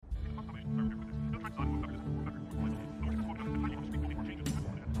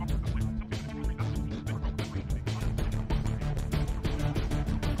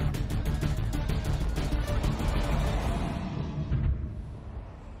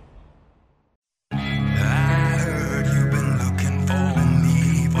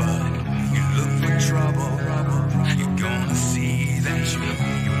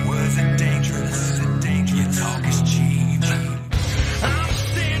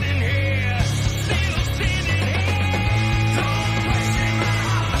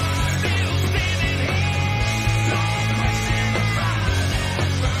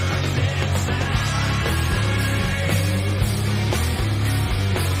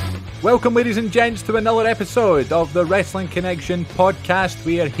Welcome, ladies and gents, to another episode of the Wrestling Connection podcast.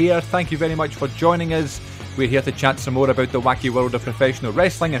 We are here. Thank you very much for joining us. We're here to chat some more about the wacky world of professional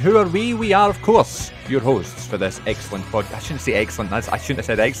wrestling. And who are we? We are, of course, your hosts for this excellent podcast. I shouldn't say excellent. I shouldn't have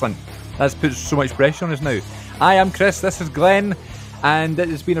said excellent. That's put so much pressure on us now. I am Chris. This is Glenn. And it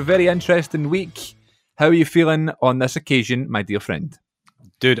has been a very interesting week. How are you feeling on this occasion, my dear friend?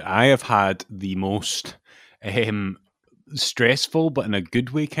 Dude, I have had the most stressful, but in a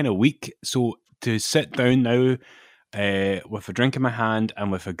good way, kind of week. So to sit down now with a drink in my hand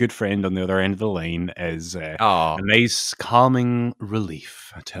and with a good friend on the other end of the line is a nice, calming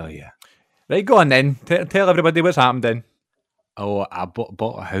relief, I tell you. Right, go on then. Tell everybody what's happened then. Oh, I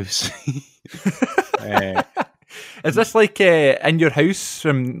bought a house. Is this like in your house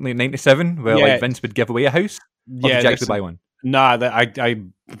from like 97 where like Vince would give away a house? Or did you actually buy one? Nah, I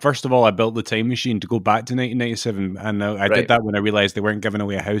first of all, I built the time machine to go back to 1997, and I did that when I realised they weren't giving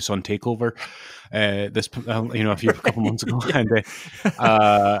away a house on Takeover, a couple months ago,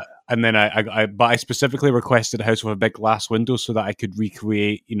 and then I specifically requested a house with a big glass window so that I could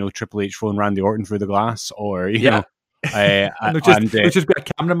recreate, Triple H throwing Randy Orton through the glass, or which is be a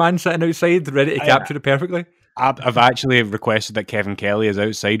cameraman sitting outside ready to capture it perfectly. I've actually requested that Kevin Kelly is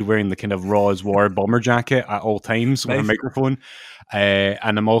outside wearing the kind of Raw as War bomber jacket at all times with a microphone.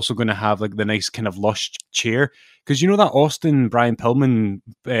 And I'm also going to have like the nice kind of lush chair. Because you know that Brian Pillman,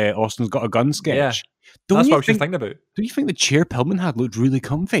 Austin's Got a Gun sketch? Yeah. That's what I was just thinking about. Do you think the chair Pillman had looked really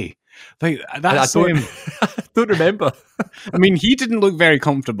comfy? Like that's I don't remember. I mean, he didn't look very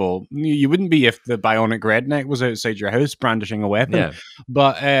comfortable. You wouldn't be if the bionic redneck was outside your house brandishing a weapon. Yeah.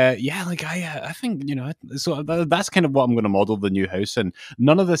 But I think so that's kind of what I'm going to model the new house. And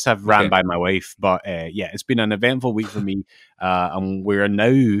none of this have ran by my wife, but it's been an eventful week for me, and we're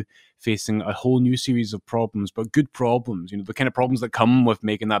now facing a whole new series of problems, but good problems. The kind of problems that come with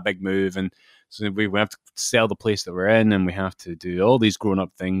making that big move. And so we have to sell the place that we're in, and we have to do all these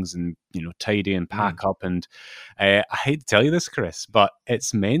grown-up things and, tidy and pack up. And I hate to tell you this, Chris, but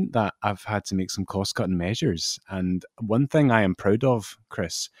it's meant that I've had to make some cost-cutting measures. And one thing I am proud of,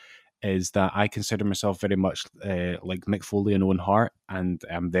 Chris, is that I consider myself very much like Mick Foley and Owen Hart, and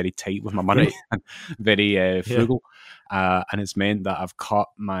I'm very tight with my money, and very frugal. And it's meant that I've cut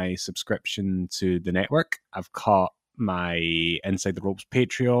my subscription to the network. I've cut my Inside the Ropes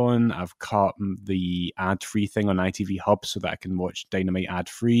Patreon. I've cut the ad-free thing on ITV Hub so that I can watch Dynamite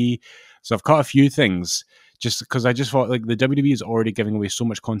ad-free. So I've cut a few things just because I just thought like the WWE is already giving away so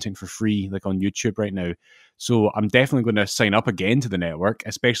much content for free, like on YouTube right now. So I'm definitely going to sign up again to the network,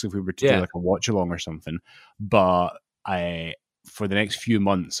 especially if we were to do like a watch along or something. But for the next few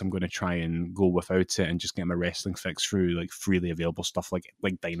months, I'm going to try and go without it and just get my wrestling fix through like freely available stuff like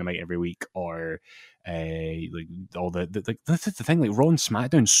Dynamite every week, or like all the that's the thing, like Raw and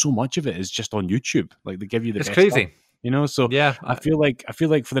SmackDown, so much of it is just on YouTube. Like they give you the best crazy stuff. So yeah, I feel like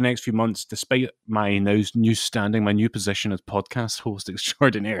for the next few months, despite my new standing, my new position as podcast host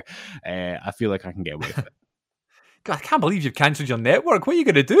extraordinaire, I feel like I can get away with it. God, I can't believe you've cancelled your network. What are you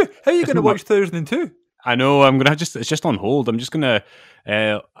going to do? How are you going to watch 2002? I know, I'm going to it's just on hold. I'm just going to,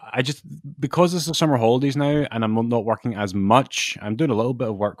 because it's the summer holidays now and I'm not working as much, I'm doing a little bit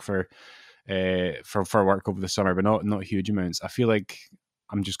of work for work over the summer, but not huge amounts. I feel like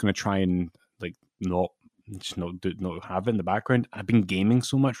I'm just going to try and like not have it in the background. I've been gaming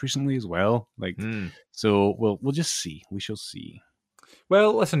so much recently as well. So we'll just see. We shall see.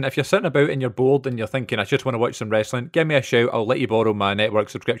 Well, listen, if you're sitting about and you're bored and you're thinking, I just want to watch some wrestling, give me a shout. I'll let you borrow my network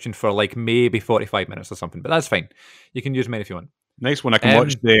subscription for like maybe 45 minutes or something, but that's fine. You can use mine if you want. Nice one. I can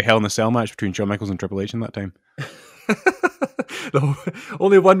watch the Hell in a Cell match between Shawn Michaels and Triple H in that time. No,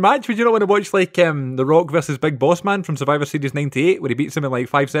 only one match? Would you not want to watch like The Rock versus Big Boss Man from Survivor Series 98 where he beats him in like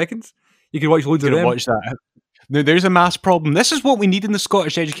 5 seconds? You can watch loads of them. Watch that. There's a mass problem. This is what we need in the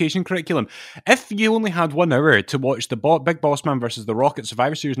Scottish education curriculum. If you only had 1 hour to watch the Big Boss Man versus The Rock at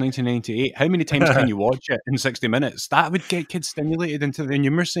Survivor Series 1998, how many times can you watch it in 60 minutes? That would get kids stimulated into their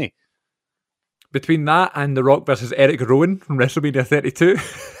numeracy. Between that and The Rock versus Eric Rowan from WrestleMania 32.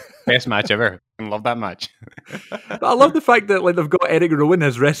 Best match ever. I love that match. I love the fact that like they've got Eric Rowan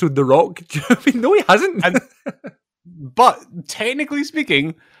has wrestled The Rock. Do you know what I mean? No, he hasn't. But technically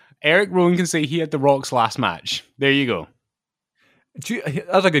speaking, Eric Rowan can say he had The Rock's last match. There you go.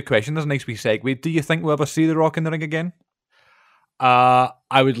 That's a good question. That's a nice wee segue. Do you think we'll ever see The Rock in the ring again? I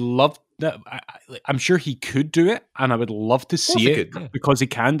would love that. I'm sure he could do it, and I would love to see it because he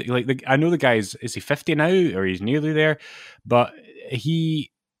can. Like, I know the guy is he 50 now, or he's nearly there, but he's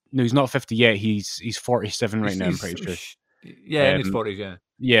not 50 yet. He's 47 right now. I'm pretty sure. Yeah, in his 40s. Yeah.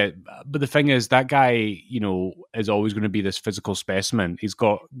 Yeah, but the thing is, that guy, you know, is always going to be this physical specimen. He's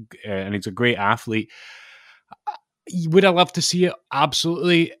got, and he's a great athlete. Would I love to see it?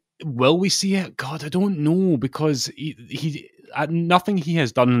 Absolutely. Will we see it? God, I don't know, because he nothing he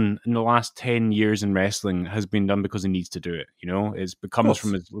has done in the last 10 years in wrestling has been done because he needs to do it. You know, it comes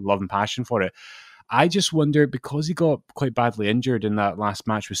from his love and passion for it. I just wonder, because he got quite badly injured in that last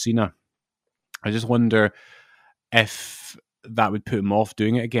match with Cena, I just wonder if that would put him off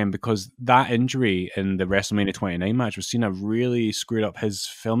doing it again, because that injury in the WrestleMania 29 match with Cena really screwed up his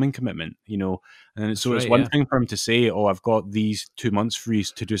filming commitment, you know. And so it's one thing for him to say, oh, I've got these 2 months free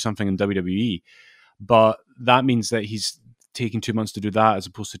to do something in WWE, but that means that he's taking 2 months to do that as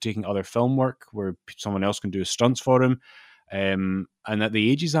opposed to taking other film work where someone else can do his stunts for him. And at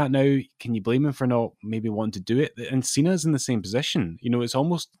the age he's at now, can you blame him for not maybe wanting to do it? And Cena's in the same position. You know, it's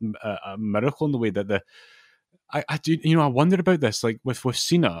almost a miracle in the way that I do, you know, I wondered about this, like with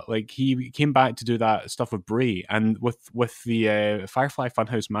Cena, like he came back to do that stuff with Bray, and with the Firefly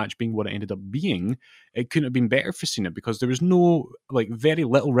Funhouse match being what it ended up being, it couldn't have been better for Cena, because there was no, like, very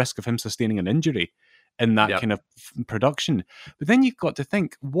little risk of him sustaining an injury in that kind of production. But then you've got to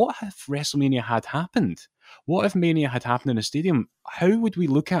think, what if WrestleMania had happened? What if Mania had happened in a stadium? How would we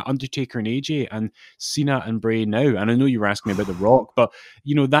look at Undertaker and AJ and Cena and Bray now? And I know you were asking me about The Rock, but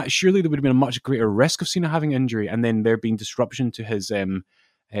you know, that surely there would have been a much greater risk of Cena having injury and then there being disruption to his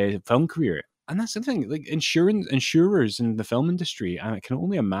film career. And that's the thing, like insurers in the film industry, and I can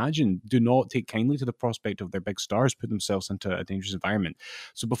only imagine, do not take kindly to the prospect of their big stars put themselves into a dangerous environment.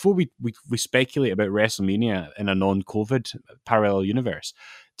 So before we speculate about WrestleMania in a non-COVID parallel universe,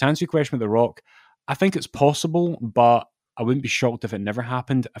 to answer your question with The Rock, I think it's possible, but I wouldn't be shocked if it never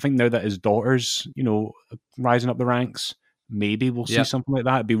happened. I think now that his daughter's, you know, rising up the ranks, maybe we'll see something like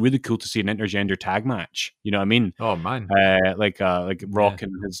that. It'd be really cool to see an intergender tag match. You know what I mean? Oh man, like Rock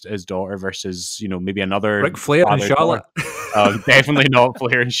and his daughter versus, you know, maybe another Ric Flair and Charlotte. Definitely not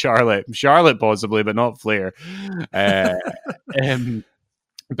Flair and Charlotte. Charlotte possibly, but not Flair. But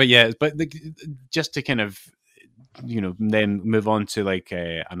yeah, but just to kind of, you know, then move on to like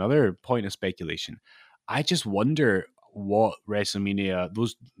another point of speculation. I just wonder what WrestleMania,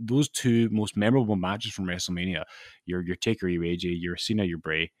 those two most memorable matches from WrestleMania, your Taker, your AJ, your Cena, your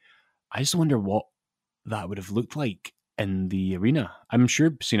Bray, I just wonder what that would have looked like in the arena. I'm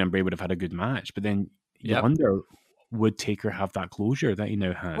sure Cena and Bray would have had a good match, but then you wonder, would Taker have that closure that he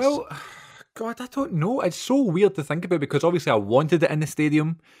now has? Well, God, I don't know. It's so weird to think about, because obviously I wanted it in the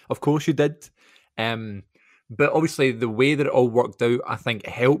stadium. Of course you did. But obviously the way that it all worked out, I think,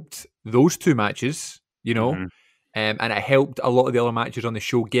 helped those two matches, you know, and it helped a lot of the other matches on the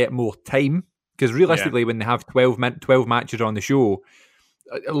show get more time. Because realistically, when they have 12 matches on the show,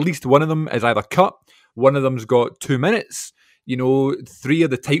 at least one of them is either cut, one of them's got 2 minutes. You know, 3 of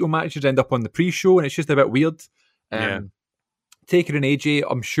the title matches end up on the pre-show, and it's just a bit weird. Taker and AJ,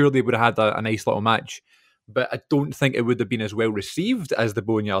 I'm sure they would have had a nice little match, but I don't think it would have been as well received as the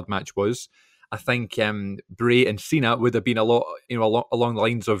Boneyard match was. I think Bray and Cena would have been a lot, you know, along the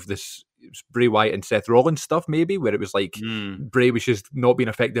lines of this Bray Wyatt and Seth Rollins stuff, maybe, where it was like Bray was just not being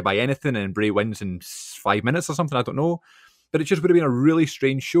affected by anything, and Bray wins in 5 minutes or something. I don't know. But it just would have been a really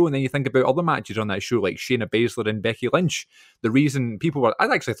strange show. And then you think about other matches on that show, like Shayna Baszler and Becky Lynch. The reason people were... I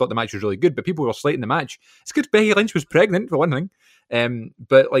actually thought the match was really good, but people were slating the match. It's because Becky Lynch was pregnant, for one thing.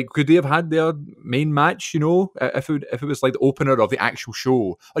 But, like, could they have had their main match, you know, if it was, like, the opener of the actual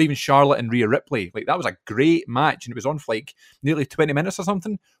show? Or even Charlotte and Rhea Ripley. Like, that was a great match, and it was on for, like, nearly 20 minutes or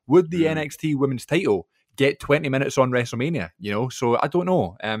something. Would the NXT Women's title get 20 minutes on WrestleMania, you know? So, I don't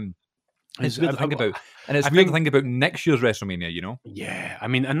know. It's weird to think about. And it's weird to think about next year's WrestleMania, you know? Yeah, I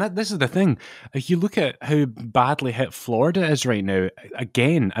mean, and this is the thing. If you look at how badly hit Florida is right now,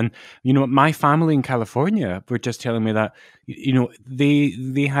 again, and, you know, my family in California were just telling me that, you know,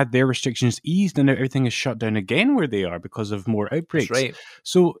 they had their restrictions eased and now everything is shut down again where they are because of more outbreaks. That's right.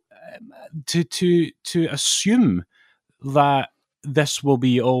 So to assume that this will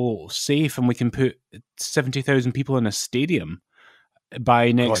be all safe and we can put 70,000 people in a stadium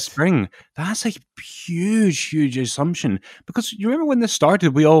by next spring, that's a huge assumption, because you remember when this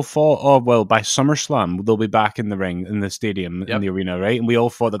started, we all thought, oh well, by SummerSlam they'll be back in the ring, in the stadium, in the arena, right? And we all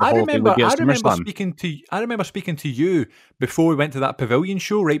thought that the whole thing would be at SummerSlam. I remember speaking to you before we went to that Pavilion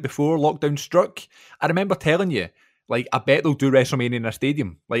show, right before lockdown struck. I remember telling you, like, I bet they'll do WrestleMania in a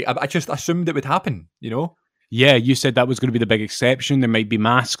stadium. Like, I just assumed it would happen, you know? Yeah, you said that was going to be the big exception. There might be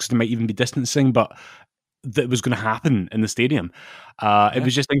masks, there might even be distancing, but that was going to happen in the stadium. It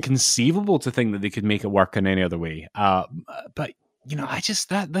was just inconceivable to think that they could make it work in any other way. But, you know,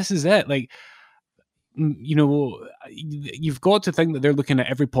 this is it. Like, you've got to think that they're looking at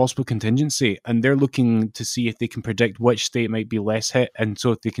every possible contingency, and they're looking to see if they can predict which state might be less hit, and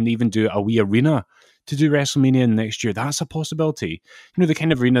so if they can even do a wee arena to do WrestleMania next year. That's a possibility. The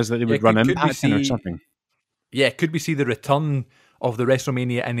kind of arenas that they would run Impact in or something. Yeah, could we see the return of the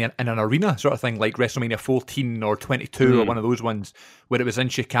WrestleMania in an arena sort of thing, like WrestleMania 14 or 22 or one of those ones where it was in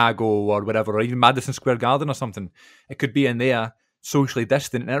Chicago or whatever, or even Madison Square Garden or something. It could be in there, socially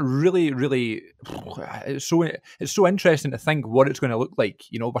distant, and it really, really, it's so interesting to think what it's going to look like.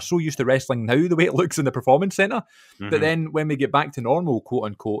 We're so used to wrestling now, the way it looks in the Performance Center, but then when we get back to normal, quote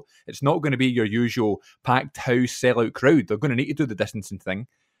unquote, it's not going to be your usual packed house sellout crowd. They're going to need to do the distancing thing.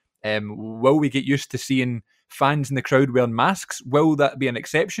 Will we get used to seeing fans in the crowd wearing masks? Will that be an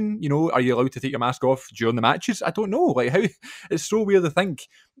exception? Are you allowed to take your mask off during the matches? I don't know. Like, how it's so weird to think.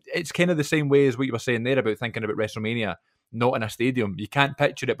 It's kind of the same way as what you were saying there about thinking about WrestleMania not in a stadium. You can't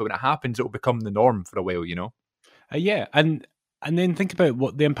picture it, but when it happens, it will become the norm for a while. Yeah, and then think about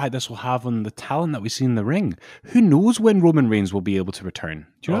what the impact this will have on the talent that we see in the ring. Who knows when Roman Reigns will be able to return?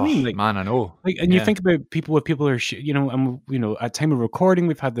 Do you know what I mean? Man, I know. And you think about people who are, at time of recording,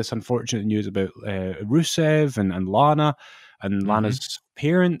 we've had this unfortunate news about Rusev and Lana and Lana's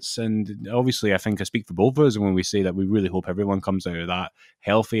parents. And obviously, I think I speak for both of us when we say that we really hope everyone comes out of that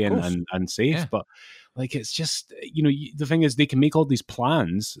healthy and safe. Yeah. But it's just, the thing is, they can make all these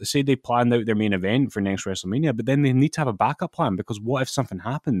plans. Say they planned out their main event for next WrestleMania, but then they need to have a backup plan, because what if something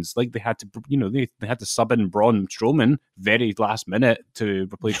happens? Like they had to, they had to sub in Braun Strowman very last minute to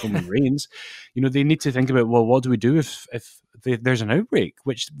replace Roman Reigns. They need to think about, well, what do we do if there's an outbreak,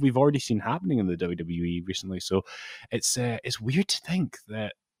 which we've already seen happening in the WWE recently. So it's weird to think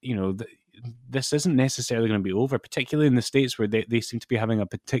that, this isn't necessarily going to be over, particularly in the States where they seem to be having a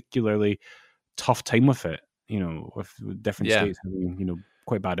particularly tough time with it, with different states having,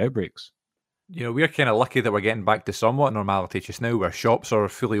 quite bad outbreaks. We're kind of lucky that we're getting back to somewhat normality just now, where shops are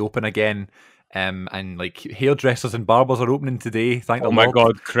fully open again, and like hairdressers and barbers are opening today. Thank the Lord. Oh my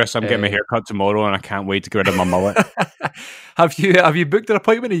God, Chris, I'm getting my hair cut tomorrow, and I can't wait to get rid of my mullet. Have you booked an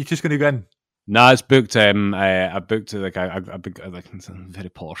appointment, or are you just going to go in? No, it's booked. I booked I booked very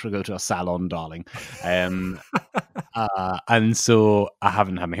posh. I go to a salon, darling. And so I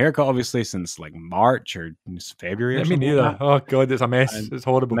haven't had my haircut obviously since like March or February. Or me neither. Like oh God, it's a mess. And it's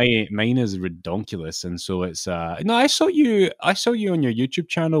horrible. Mine is redonkulous, and so it's. No, I saw you on your YouTube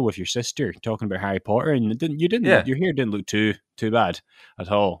channel with your sister talking about Harry Potter, and you didn't. Yeah. Your hair didn't look too bad at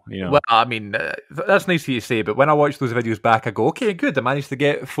all. Well, I mean, that's nice for you to say, but when I watch those videos back, I go, okay, good. I managed to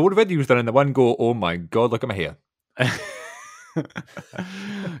get 4 videos done in the one go. Oh my God, look at my hair.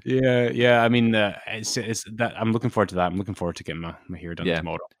 yeah. I mean, it's that I'm looking forward to that. I'm looking forward to getting my hair done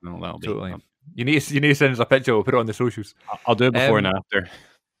tomorrow. That'll totally. You need to send us a picture. We'll put it on the socials. I'll do it before and after.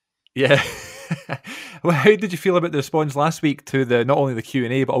 Yeah. Well, how did you feel about the response last week to the not only the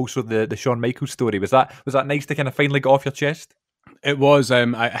Q&A but also the Shawn Michaels story? Was that nice to kind of finally get off your chest? It was.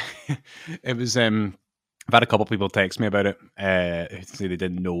 It was. I've had a couple of people text me about it. Say they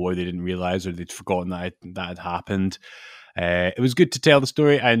didn't know, or they didn't realize, or they'd forgotten that had happened. It was good to tell the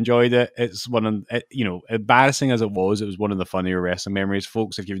story. I enjoyed it. It's embarrassing as it was one of the funnier wrestling memories,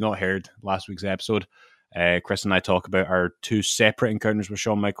 folks. If you've not heard last week's episode, Chris and I talk about our 2 separate encounters with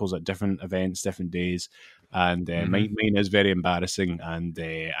Shawn Michaels at different events, different days, and mine is very embarrassing. And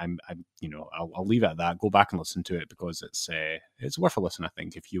I'll leave it at that. Go back and listen to it, because it's worth a listen, I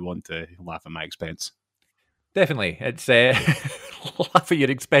think, if you want to laugh at my expense. Definitely. It's laugh at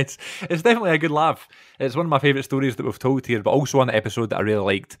your expense. It's definitely a good laugh. It's one of my favourite stories that we've told here, but also one episode that I really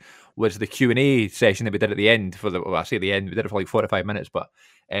liked was the Q&A session that we did at the end. I say the end, we did it for like 45 minutes, but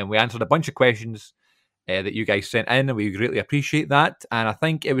we answered a bunch of questions that you guys sent in, and we greatly appreciate that. And I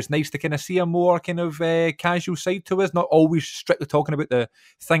think it was nice to kind of see a more kind of casual side to us, not always strictly talking about the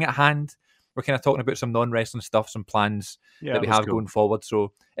thing at hand. We're kind of talking about some non-wrestling stuff, some plans that we have going forward.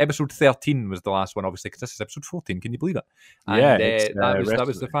 So episode 13 was the last one, obviously, because this is episode 14. Can you believe it? And, that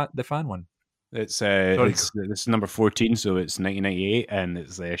was the fan one. This is number 14, so it's 1998, and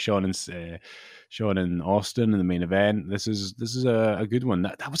it's Shawn and Austin in the main event. This is a good one.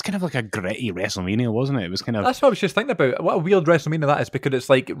 That was kind of like a gritty WrestleMania, wasn't it? It was kind of. That's what I was just thinking about. What a weird WrestleMania that is, because it's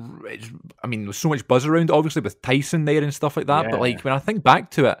like, there's so much buzz around, obviously, with Tyson there and stuff like that. Yeah. But like when I think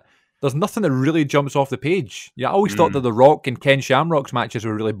back to it, there's nothing that really jumps off the page. Yeah, I always thought that The Rock and Ken Shamrock's matches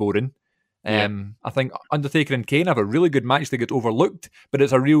were really boring. I think Undertaker and Kane have a really good match that gets overlooked, but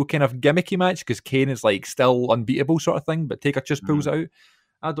it's a real kind of gimmicky match because Kane is like still unbeatable sort of thing, but Taker just pulls it out.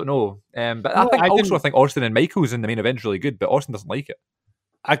 I don't know. But I think Austin and Michaels in the main event is really good, but Austin doesn't like it.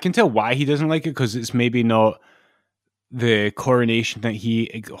 I can tell why he doesn't like it, because it's maybe not the coronation that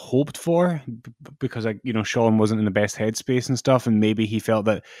he hoped for, because Shawn wasn't in the best headspace and stuff, and maybe he felt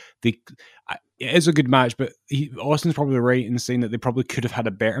that it is a good match, but Austin's probably right in saying that they probably could have had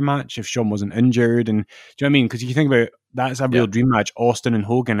a better match if Shawn wasn't injured. And do you know what I mean? Because you think about it, that's a real dream match, Austin and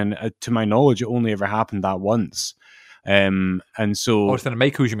Hogan, and to my knowledge, it only ever happened that once. And so Austin and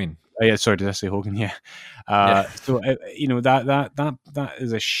Michaels, you mean? Yeah, sorry, did I say Hogan? Yeah. So that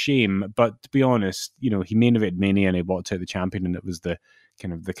is a shame. But to be honest, he main evented Mania and he walked out the champion, and it was the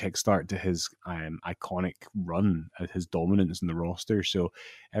kind of the kickstart to his iconic run at his dominance in the roster. So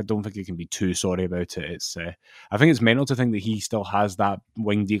I don't think you can be too sorry about it. It's I think it's mental to think that he still has that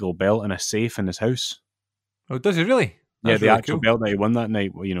Winged Eagle belt in a safe in his house. Oh, does he really? That's the really actual belt that he won that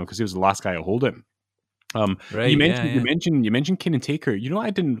night. Because he was the last guy to hold it. Right, you mentioned Kane and Taker. I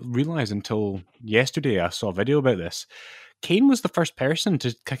didn't realize until yesterday. I saw a video about this. Kane was the first person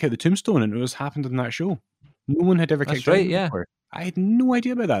to kick out the tombstone, and it was happened in that show. No one had ever kicked out before. I had no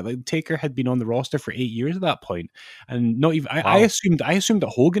idea about that. Like, Taker had been on the roster for 8 years at that point, and not even. I assumed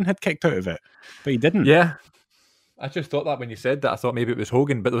that Hogan had kicked out of it, but he didn't. Yeah, I just thought that when you said that, I thought maybe it was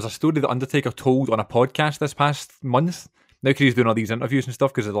Hogan. But there was a story that Undertaker told on a podcast this past month. Now, because he's doing all these interviews and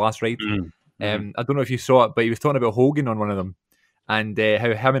stuff because of the last ride. I don't know if you saw it, but he was talking about Hogan on one of them, and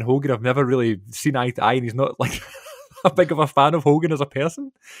how him and Hogan have never really seen eye to eye, and he's not like a big of a fan of Hogan as a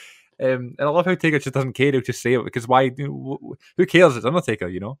person. And I love how Taker just doesn't care; he'll just say it, because why? Who cares? It's Undertaker,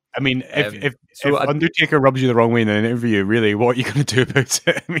 I mean, if Undertaker rubs you the wrong way in an interview, really, what are you going to do about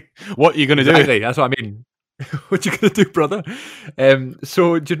it? I mean, what are you going to do? Exactly, that's what I mean. What you going to do, brother?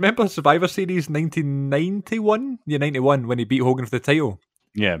 So do you remember Survivor Series 1991? Yeah, 91, when he beat Hogan for the title.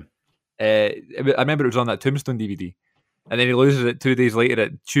 Yeah. I remember it was on that Tombstone DVD, and then he loses it 2 days later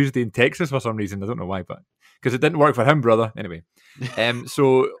at Tuesday in Texas for some reason. I don't know why, but because it didn't work for him, brother. Anyway,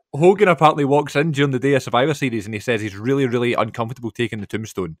 so Hogan apparently walks in during the day of Survivor Series, and he says he's really, really uncomfortable taking the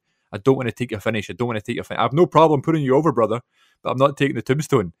Tombstone. I don't want to take your finish. I don't want to take your finish. I have no problem putting you over, brother, but I'm not taking the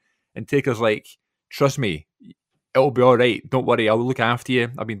Tombstone. And Taker's like, trust me, it'll be all right. Don't worry, I'll look after you.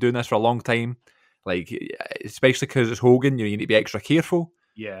 I've been doing this for a long time. Like, especially because it's Hogan, you need to be extra careful.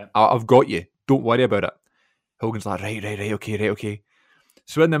 Yeah, I've got you. Don't worry about it. Hogan's like, right, okay.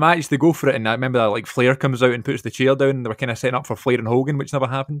 So in the match, they go for it, and I remember that, like, Flair comes out and puts the chair down, and they were kind of setting up for Flair and Hogan, which never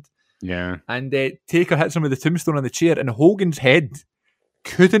happened. Yeah. And Taker hits him with the tombstone on the chair, and Hogan's head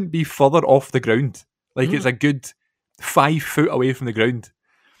couldn't be further off the ground. Like, it's a good 5 foot away from the ground.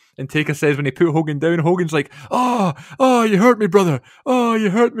 And Taker says when he put Hogan down, Hogan's like, oh, you hurt me, brother. Oh, you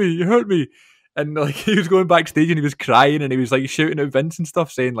hurt me. And like, he was going backstage and he was crying and he was like shouting at Vince and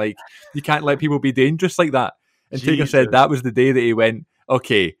stuff, saying like, you can't let people be dangerous like that. And Jesus. Taker said that was the day that he went,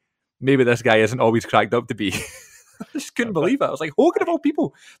 okay, maybe this guy isn't always cracked up to be. I just couldn't believe it. I was like, Hogan of all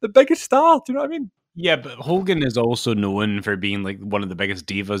people, the biggest star. Do you know what I mean? Yeah, but Hogan is also known for being like one of the biggest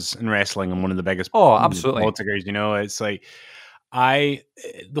divas in wrestling and one of the biggest absolutely politikers. It's like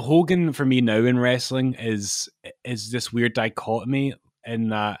the Hogan for me now in wrestling is this weird dichotomy in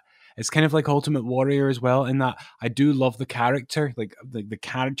that it's kind of like Ultimate Warrior as well, in that I do love the character, like the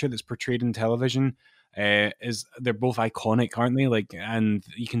character that's portrayed in television. Is they're both iconic, aren't they? Like, and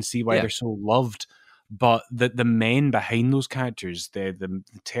you can see why they're so loved. But the men behind those characters, the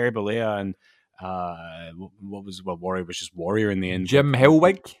Terry Bollea and Warrior was just Warrior in the end. Jim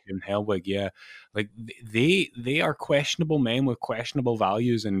Hellwig, yeah. Like they are questionable men with questionable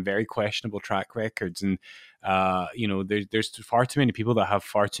values and very questionable track records, and there's far too many people that have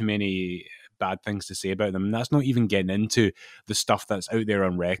far too many bad things to say about them, and that's not even getting into the stuff that's out there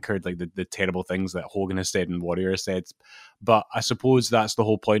on record, like the terrible things that Hogan has said and Warrior has said. But I suppose that's the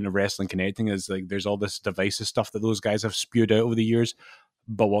whole point of Wrestling Connecting, is like there's all this divisive stuff that those guys have spewed out over the years.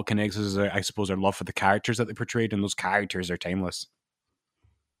 But what connects us is, I suppose, our love for the characters that they portrayed, and those characters are timeless.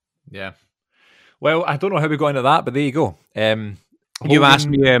 Yeah. Well, I don't know how we got into that, but there you go. You asked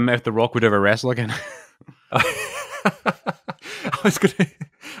me if The Rock would ever wrestle again. I was going to...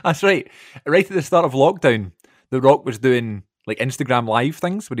 That's right. Right at the start of lockdown, The Rock was doing like Instagram live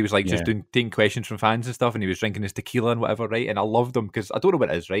things where he was like just taking questions from fans and stuff, and he was drinking his tequila and whatever, right? And I loved him because I don't know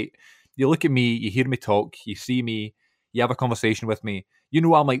what it is, right? You look at me, you hear me talk, you see me, you have a conversation with me. You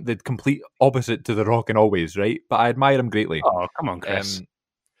know I'm like the complete opposite to The Rock in all ways, right? But I admire him greatly. Oh, come on, Chris.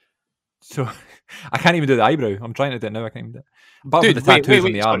 So I can't even do the eyebrow. I'm trying to do it now. I can't even do it. Apart from the tattoos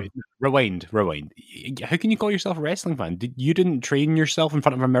on the arm. Rewind. How can you call yourself a wrestling fan? You didn't train yourself in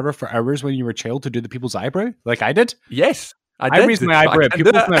front of a mirror for hours when you were a child to do the people's eyebrow like I did? Yes, I did. I raise my eyebrow at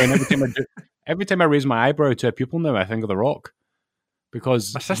pupils now, and every time I raise my eyebrow to a pupil now, I think of The Rock.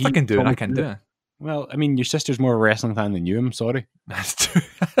 Because my sister can do it, I can do it. Well, I mean, your sister's more of a wrestling fan than you. I'm sorry. That's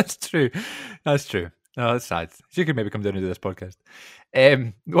true. That's true. Oh, that's sad. She could maybe come down and do this podcast.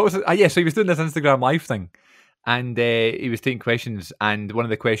 What was it? Yeah, so he was doing this Instagram live thing, and he was taking questions, and one of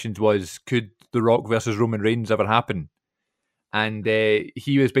the questions was, could The Rock versus Roman Reigns ever happen? And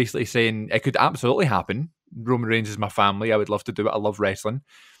he was basically saying it could absolutely happen. Roman Reigns is my family. I would love to do it. I love wrestling.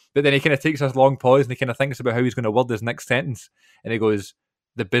 But then he kind of takes this long pause and he kind of thinks about how he's going to word his next sentence. And he goes,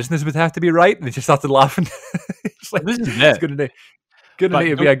 the business would have to be right. And he just started laughing. It's like, this is it's going to need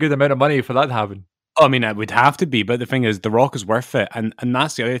to be a good amount of money for that to happen. Oh, I mean, it would have to be. But the thing is, The Rock is worth it. And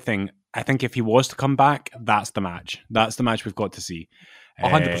that's the other thing. I think if he was to come back, that's the match. That's the match we've got to see.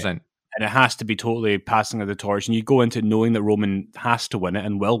 100%. And it has to be totally passing of the torch. And you go into knowing that Roman has to win it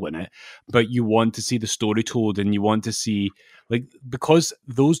and will win it, but you want to see the story told, and you want to see, like, because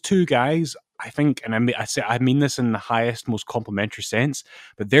those two guys, I think, and I mean this in the highest, most complimentary sense,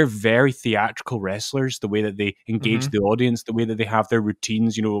 but they're very theatrical wrestlers. The way that they engage the audience, the way that they have their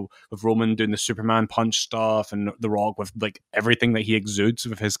routines, you know, with Roman doing the Superman punch stuff, and The Rock with like everything that he exudes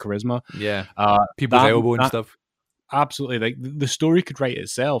with his charisma. Yeah, people's elbow and stuff. Absolutely, like the story could write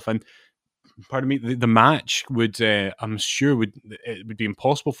itself, and pardon me, the match would, I'm sure, it would be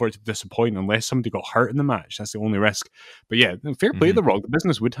impossible for it to disappoint unless somebody got hurt in the match. That's the only risk. But yeah, fair play to The Rock. The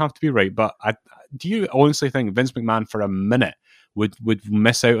business would have to be right. But do you honestly think Vince McMahon for a minute would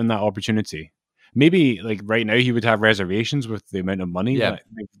miss out on that opportunity? Maybe like right now he would have reservations with the amount of money that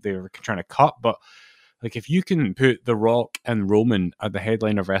they were trying to cut. But like if you can put The Rock and Roman at the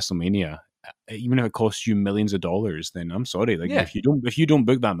headline of WrestleMania, even if it costs you millions of dollars, then I'm sorry. Like if you don't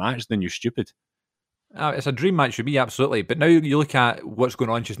book that match, then you're stupid. It's a dream match for me, absolutely. But now you look at what's going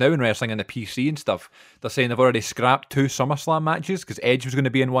on just now in wrestling and the PC and stuff. They're saying they've already scrapped 2 SummerSlam matches because Edge was going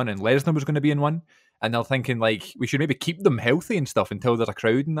to be in one and Lesnar was going to be in one. And they're thinking like we should maybe keep them healthy and stuff until there's a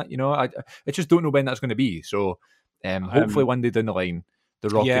crowd and that. You know, I just don't know when that's going to be. So hopefully one day down the line, The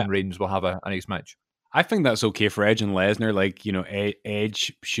Rock and Reigns will have a nice match. I think that's okay for Edge and Lesnar. Like, you know,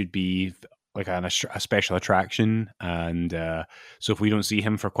 Edge should be like a special attraction, and so if we don't see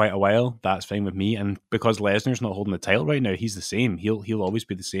him for quite a while, that's fine with me. And because Lesnar's not holding the title right now, he's the same. He'll always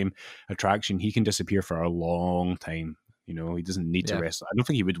be the same attraction. He can disappear for a long time. You know, he doesn't need to wrestle. I don't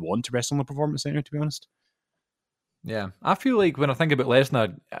think he would want to wrestle in the Performance Center, to be honest. Yeah, I feel like when I think about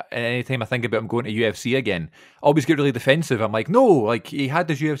Lesnar, anytime I think about him going to UFC again, I always get really defensive. I'm like, no, like he had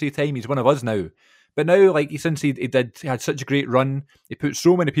his UFC time. He's one of us now. But now, like since he had such a great run, he put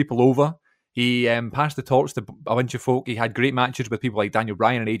so many people over. He passed the torch to a bunch of folk. He had great matches with people like Daniel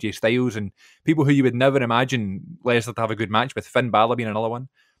Bryan and AJ Styles and people who you would never imagine Lesnar to have a good match with, Finn Balor being another one.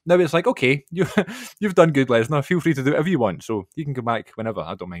 Now it's like, okay, you've done good, Lesnar. Feel free to do whatever you want. So you can come back whenever.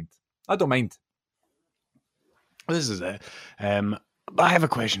 I don't mind. This is it. But I have a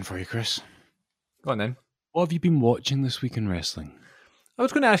question for you, Chris. Go on then. What have you been watching this week in wrestling? I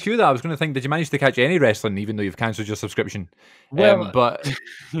was going to ask you that. I was going to think, did you manage to catch any wrestling, even though you've cancelled your subscription? Well, but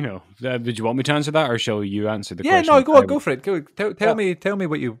you know, did you want me to answer that, or shall you answer the question? Yeah, no, go for it. Tell me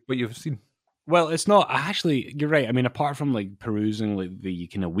what you've seen. Well, it's not actually. You're right. I mean, apart from like perusing like the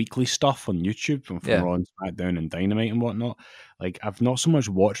kind of weekly stuff on YouTube from Raw and SmackDown and Dynamite and whatnot, like I've not so much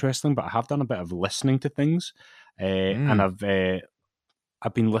watched wrestling, but I have done a bit of listening to things, and I've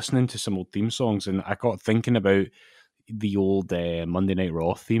been listening to some old theme songs, and I got thinking about the old Monday Night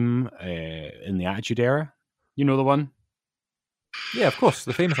Raw theme in the Attitude Era. You know the one? Yeah, of course,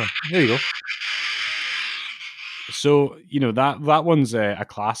 the famous one. There you go. So, you know, that one's a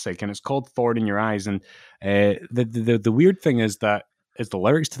classic, and it's called Thorn in Your Eyes. And the weird thing is the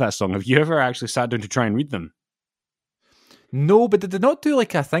lyrics to that song. Have you ever actually sat down to try and read them? No, but did they not do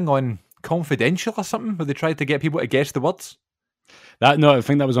like a thing on Confidential or something where they tried to get people to guess the words? No, I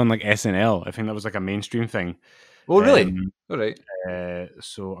think that was on like SNL. I think that was like a mainstream thing. Oh, really? All right.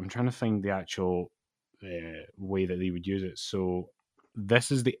 So I'm trying to find the actual way that they would use it. So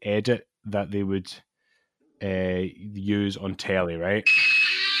this is the edit that they would use on telly, right?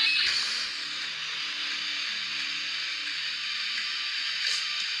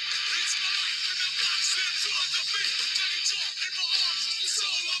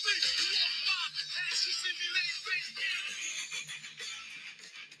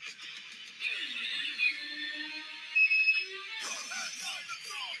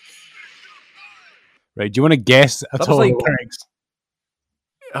 Right, do you want to guess at all the lyrics?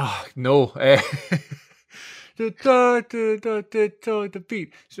 Oh, no. The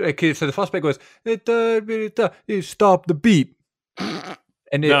beat. Okay, so the first bit goes, stop the beat.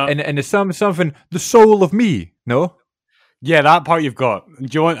 And it's something, the soul of me, no? Yeah, that part you've got. Do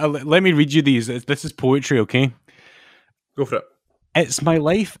you want? Let me read you these. This is poetry, okay? Go for it. It's my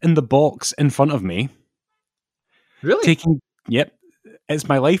life in the box in front of me. Really? Yep. It's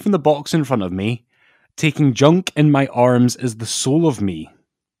my life in the box in front of me. Taking junk in my arms is the soul of me.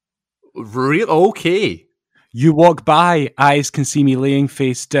 Real okay. You walk by, eyes can see me laying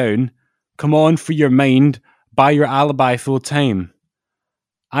face down. Come on, free your mind, buy your alibi full time.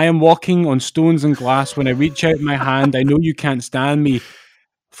 I am walking on stones and glass. When I reach out my hand, I know you can't stand me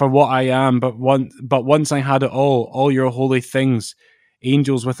for what I am, but once I had it all your holy things,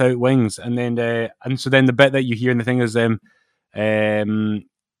 angels without wings. And so then the bit that you hear in the thing is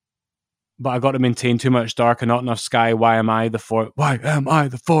but I got to maintain too much dark and not enough sky. Why am I the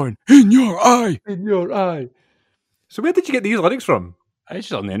thorn in your eye? In your eye. So where did you get these lyrics from? It's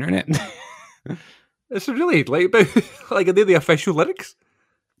just on the internet. It's really like are they the official lyrics?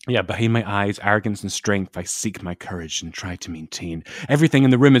 Yeah, behind my eyes, arrogance and strength, I seek my courage and try to maintain. Everything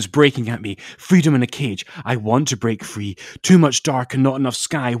in the room is breaking at me. Freedom in a cage. I want to break free. Too much dark and not enough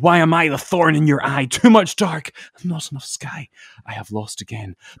sky. Why am I the thorn in your eye? Too much dark and not enough sky. I have lost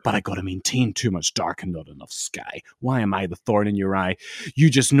again, but I gotta maintain. Too much dark and not enough sky. Why am I the thorn in your eye? You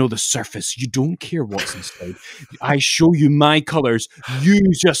just know the surface. You don't care what's inside. I show you my colors. You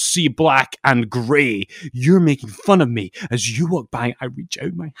just see black and grey. You're making fun of me. As you walk by, I reach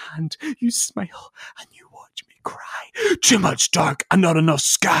out my hand, you smile, and you watch me cry. Too much dark and not enough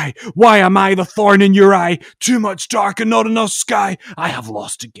sky. Why am I the thorn in your eye? Too much dark and not enough sky. I have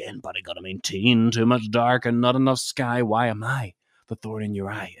lost again, but I gotta maintain. Too much dark and not enough sky. Why am I the thorn in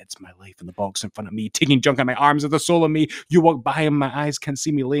your eye? It's my life in the box in front of me. Taking junk in my arms is the soul of me. You walk by and my eyes can't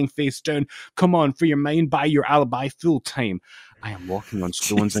see me laying face down. Come on, free your mind, buy your alibi full time. I am walking on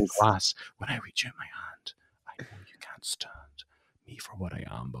stones and glass. When I reach out my hand, I know you can't stand me for what I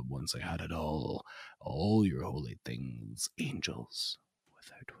am, but once I had it all your holy things, angels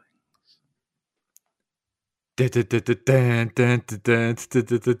without wings.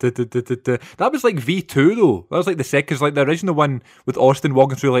 That was like V2 though. That was like the second, like the original one with Austin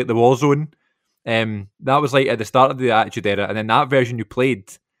walking through like the war zone. That was like at the start of the Attitude Era, and then that version you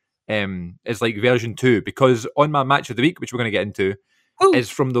played is like version 2, because on my match of the week, which we're going to get into, is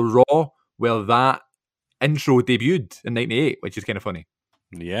from the Raw where that intro debuted in '98, which is kind of funny.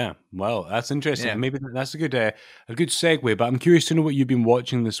 Yeah, well, that's interesting. Yeah. Maybe that's a good segue. But I'm curious to know what you've been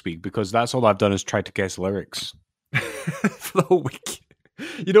watching this week, because that's all I've done is try to guess lyrics for the whole week.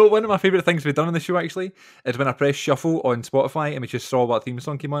 You know, one of my favourite things we've done on the show actually is when I press shuffle on Spotify and we just saw what theme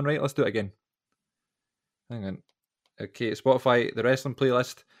song came on. Right, let's do it again. Hang on. Okay, Spotify, the wrestling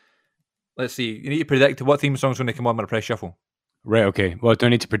playlist. Let's see. You need to predict what theme song's going to come on when I press shuffle. Right. Okay. Well, do I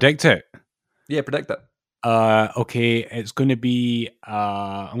need to predict it? Yeah, predict it. Okay, it's going to be,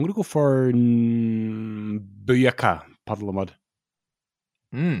 I'm going to go for Booyaka, Puddle of Mud.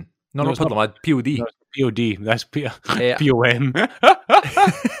 No, not Puddle of Mud, POD. No, POD, that's POM. POD,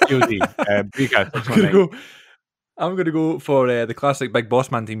 Booyaka. I'm going to go for the classic Big Boss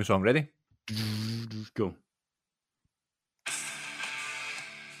Man theme song. Ready? Go.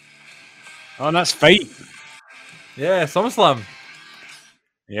 Oh, that's Fight. Yeah, SummerSlam.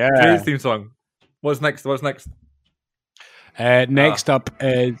 Yeah. Great theme song. What's next? Next up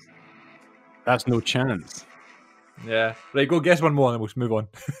is That's No Chance. Yeah. Right, go guess one more and we'll move on.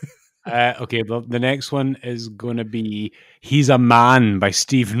 Okay, the next one is going to be He's a Man by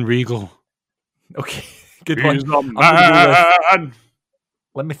Steven Regal. Okay, good one.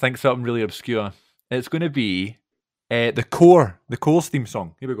 Let me think something really obscure. It's going to be the Core's theme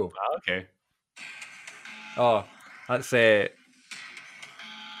song. Here we go. Okay. Oh, that's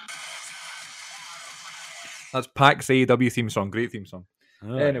Pac's AEW theme song. Great theme song.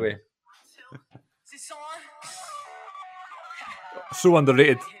 Oh. Anyway. So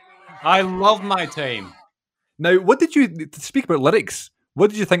underrated. I love my time. Now, what did you speak about lyrics? What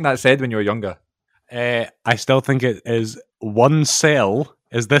did you think that said when you were younger? I still think it is one cell.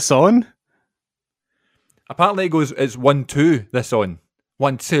 Is this on? Apparently it goes, it's 1, 2, this on.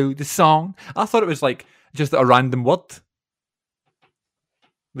 1, 2, the song. I thought it was like just a random word.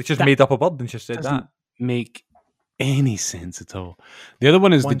 They just made up a word and just said that. Make any sense at all. The other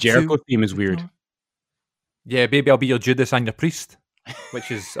one is the Jericho theme is weird. Yeah, baby, I'll be your Judas and your priest,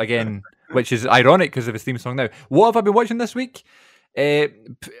 which is ironic because of his theme song now. What have I been watching this week?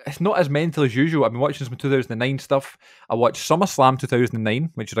 It's not as mental as usual. I've been watching some 2009 stuff. I watched SummerSlam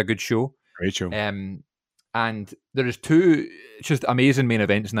 2009, which is a good show. Great show. And there is 2 just amazing main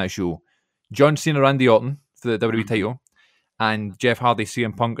events in that show. John Cena, Randy Orton for the WWE title, and Jeff Hardy,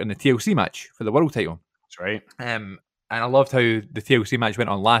 CM Punk in the TLC match for the world title. That's right. And I loved how the TLC match went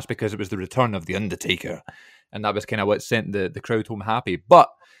on last because it was the return of The Undertaker. And that was kind of what sent the crowd home happy. But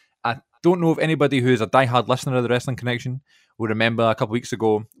I don't know if anybody who is a diehard listener of the Wrestling Connection will remember a couple of weeks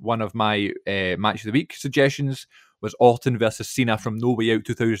ago, one of my match of the week suggestions was Orton versus Cena from No Way Out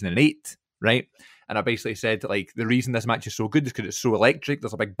 2008. right? And I basically said, like, the reason this match is so good is because it's so electric.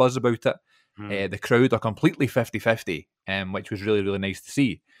 There's a big buzz about it. The crowd are completely 50-50, which was really, really nice to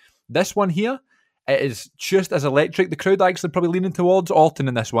see. This one here, it is just as electric. The crowd actually probably leaning towards Orton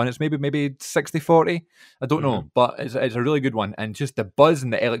in this one. It's maybe 60-40. I don't know, but it's a really good one. And just the buzz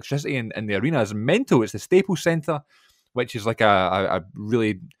and the electricity in the arena is mental. It's the Staples Center, which is like a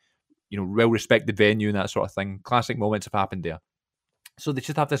really, well-respected venue and that sort of thing. Classic moments have happened there. So they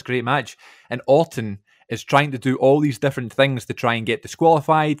just have this great match. And Orton is trying to do all these different things to try and get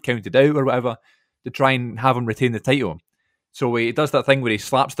disqualified, counted out or whatever, to try and have him retain the title. So he does that thing where he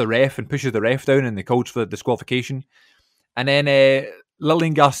slaps the ref and pushes the ref down and he calls for the disqualification. And then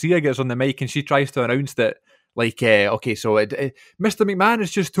Lillian Garcia gets on the mic and she tries to announce that, like, okay, so Mr. McMahon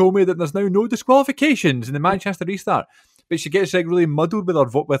has just told me that there's now no disqualifications and the match has to restart. But she gets like really muddled with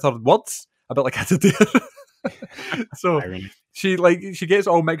her words, a bit like I did there. So she gets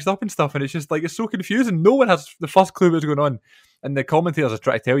all mixed up and stuff, and it's just like it's so confusing. No one has the first clue what's going on, and the commentators are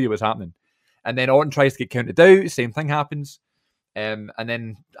trying to tell you what's happening. And then Orton tries to get counted out. Same thing happens, and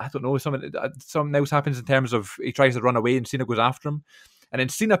then I don't know, something else happens in terms of he tries to run away, and Cena goes after him, and then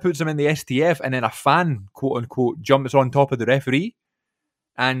Cena puts him in the STF, and then a fan, quote unquote, jumps on top of the referee.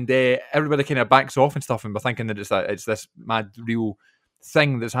 And everybody kind of backs off and stuff, and we're thinking that it's this mad real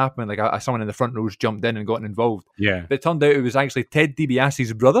thing that's happening. Like someone in the front rows jumped in and got involved. Yeah, but it turned out it was actually Ted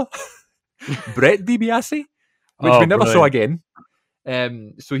DiBiase's brother, Brett DiBiase, which we never saw again.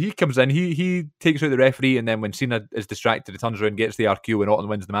 So he comes in, he takes out the referee, and then when Cena is distracted, he turns around, gets the RQ, and Orton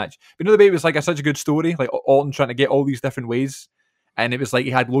wins the match. But the way it was like such a good story, like Orton trying to get all these different ways. And it was like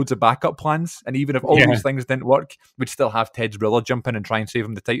he had loads of backup plans. And even if all these things didn't work, we'd still have Ted's brother jump in and try and save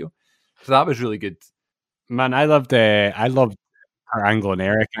him the title. So that was really good. Man, I loved her Angle and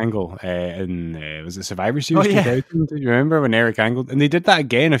Eric Angle in was it Survivor Series 2000? Do you remember when Eric Angle? And they did that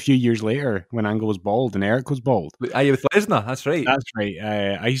again a few years later when Angle was bald and Eric was bald. With Lesnar, that's right. That's right.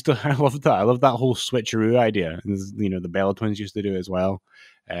 I loved that. I loved that whole switcheroo idea. And, the Bella Twins used to do it as well.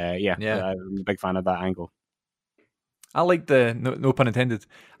 I'm a big fan of that angle. I like no pun intended.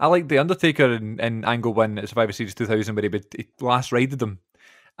 I like the Undertaker in Angle 1 at Survivor Series 2000 where he last raided them.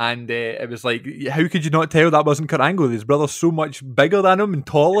 And it was like, how could you not tell that wasn't Kurt Angle? His brother's so much bigger than him and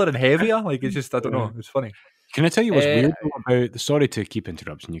taller and heavier. Like, it's just, I don't know. It was funny. Can I tell you what's weird about... Sorry to keep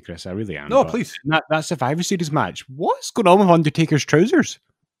interrupting you, Chris. I really am. No, please. That Survivor Series match, what's going on with Undertaker's trousers?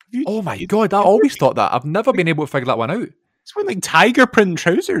 Oh my God, I always thought that. I've never been able to figure that one out. It's wearing like tiger print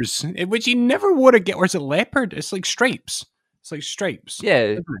trousers, which he never wore again. Or is it leopard? It's like stripes. It's like stripes.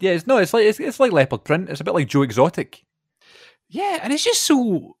 Yeah. It's like leopard print. It's a bit like Joe Exotic. Yeah, and it's just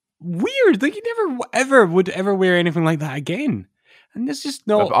so weird. Like he never would ever wear anything like that again. And it's just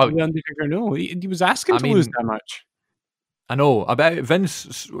not the Undertaker. No, he was asking to lose that much. I know. I bet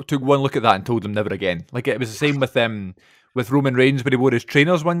Vince took one look at that and told him never again. Like it was the same with Roman Reigns, but he wore his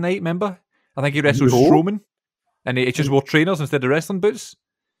trainers one night. Remember? I think he wrestled Strowman. And he just wore trainers instead of wrestling boots.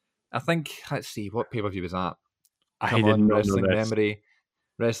 I think, let's see, what pay-per-view was that? Come on, Wrestling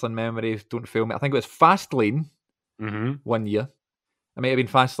Memory, don't film it. I think it was Fastlane 1 year. It might have been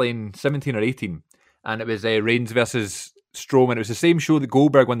Fastlane 17 or 18. And it was Reigns versus Strowman. It was the same show that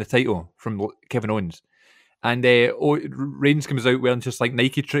Goldberg won the title from Kevin Owens. And Reigns comes out wearing just like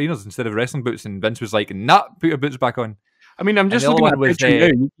Nike trainers instead of wrestling boots. And Vince was like, nah, put your boots back on. I mean, I'm just looking at the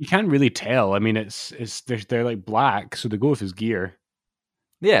picture now. You can't really tell. I mean, they're like black, so they go with his gear.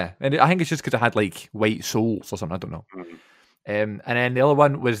 Yeah, and I think it's just because it had like white soles or something. I don't know. And then the other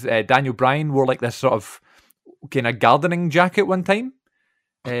one was Daniel Bryan wore like this sort of kind of gardening jacket one time,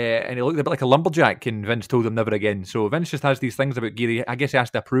 and he looked a bit like a lumberjack. And Vince told him never again. So Vince just has these things about gear. I guess he has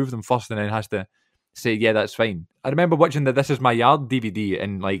to approve them first, and then has to say, yeah, that's fine. I remember watching the This Is My Yard DVD,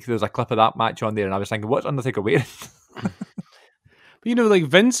 and like there's a clip of that match on there, and I was thinking, what's Undertaker wearing? But, like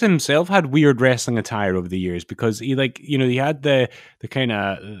Vince himself had weird wrestling attire over the years because he he had the kind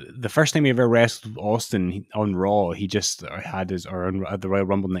of the first time he ever wrestled Austin on Raw, he just had his, or at the Royal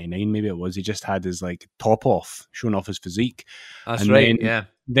Rumble 99 maybe it was, he just had his like top off, showing off his physique. That's right, yeah.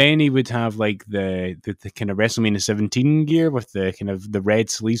 Then he would have like the kind of WrestleMania 17 gear with the kind of the red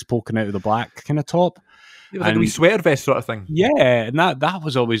sleeves poking out of the black kind of top. It was like a wee sweater vest sort of thing. Yeah, and that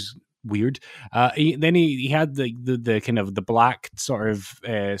was always weird. Then he had the kind of the black sort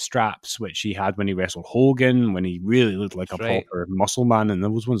of straps which he had when he wrestled Hogan, when he really looked like proper muscle man, and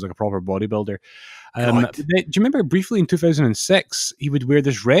those ones like a proper bodybuilder. Do you remember briefly in 2006 he would wear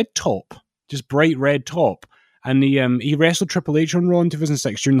this red top, just bright red top, and he wrestled Triple H on Raw in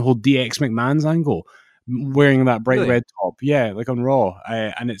 2006 during the whole DX McMahon's angle. wearing that bright Really? red top. Yeah, like on Raw.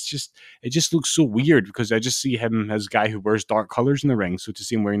 And it just looks so weird because I just see him as a guy who wears dark colors in the ring. So to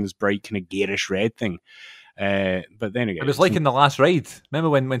see him wearing this bright kind of garish red thing. But then again, It was like in the last ride. Remember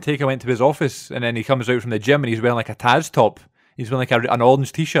when Taker went to his office and then he comes out from the gym and he's wearing like a Taz top. He's wearing like an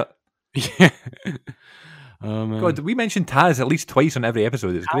orange t-shirt. Yeah. Oh, man. God, we mentioned Taz at least twice on every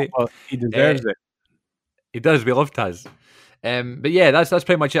episode. It's great. Well, he deserves it. He does. We love Taz. But yeah, that's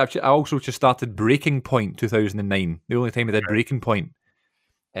pretty much it. I also just started Breaking Point 2009. The only time I did Breaking Point.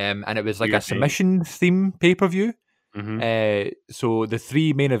 And it was like a submission theme pay-per-view. Mm-hmm. So the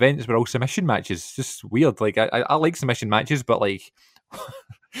 3 main events were all submission matches. It's just weird. Like I like submission matches, but like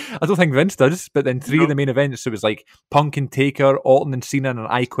I don't think Vince does. But then 3 of the main events, so it was like Punk and Taker, Orton and Cena in an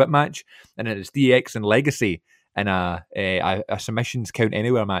I Quit match, and then it's DX and Legacy in a submissions count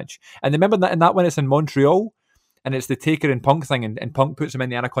anywhere match. And remember that in that one, it's in Montreal, and it's the Taker and Punk thing, and Punk puts him in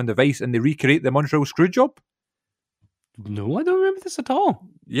the Anaconda Vice, and they recreate the Montreal Screwjob. No, I don't remember this at all.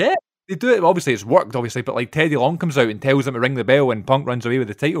 Yeah. They do it. Obviously, it's worked. Obviously, but like Teddy Long comes out and tells them to ring the bell, and Punk runs away with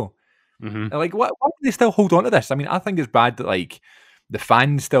the title. Mm-hmm. And like, why do they still hold on to this? I mean, I think it's bad that like the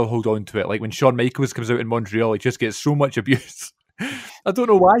fans still hold on to it. Like when Shawn Michaels comes out in Montreal, he just gets so much abuse. I don't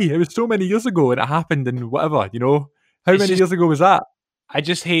know why. It was so many years ago, and it happened, and whatever. You know, how many years ago was that? I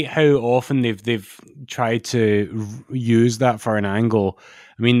just hate how often they've tried to use that for an angle.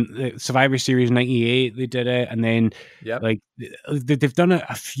 I mean, Survivor Series '98, they did it, and then like they've done it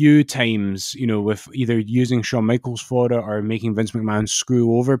a few times. You know, with either using Shawn Michaels for it or making Vince McMahon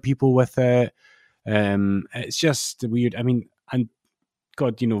screw over people with it. It's just weird. I mean, and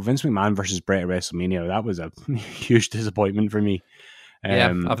God, you know, Vince McMahon versus Bret at WrestleMania, that was a huge disappointment for me.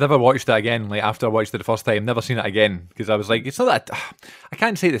 Yeah, I've never watched it again. Like after I watched it the first time, never seen it again because I was like, it's not that. I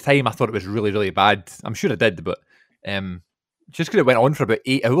can't say at the time I thought it was really, really bad. I'm sure I did, but just because it went on for about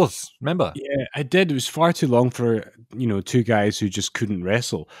 8 hours. Remember? Yeah, I did. It was far too long for 2 guys who just couldn't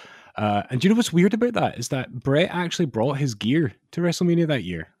wrestle. And do you know what's weird about that is that Bret actually brought his gear to WrestleMania that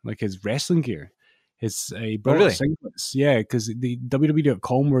year, like his wrestling gear. He brought singlets, yeah, because the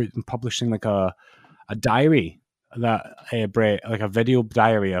WWE.com were publishing like a diary that Bret, like a video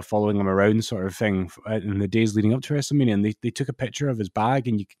diary of following him around sort of thing in the days leading up to WrestleMania, and they took a picture of his bag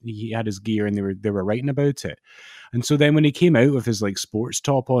and he had his gear and they were writing about it. And so then when he came out with his like sports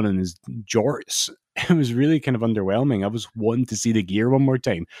top on and his jorts, it was really kind of underwhelming. I was wanting to see the gear one more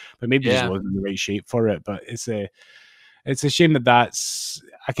time, but maybe just wasn't in the right shape for it. But it's a shame that's.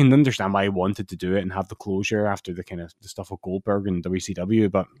 I can understand why he wanted to do it and have the closure after the kind of the stuff with Goldberg and WCW,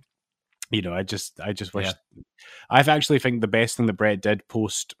 but I just wish. Yeah. I actually think the best thing that Bret did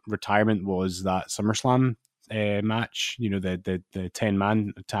post retirement was that SummerSlam match. The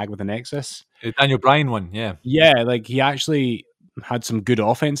 10-man tag with the Nexus, the Daniel Bryan one. Yeah, like he actually had some good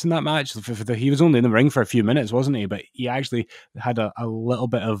offense in that match. He was only in the ring for a few minutes, wasn't he? But he actually had a little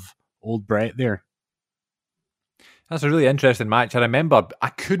bit of old Bret there. That's a really interesting match. I remember I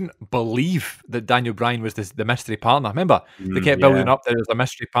couldn't believe that Daniel Bryan was the mystery partner. Remember, they kept building up there as a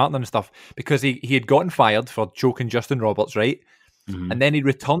mystery partner and stuff because he had gotten fired for choking Justin Roberts, right? Mm-hmm. And then he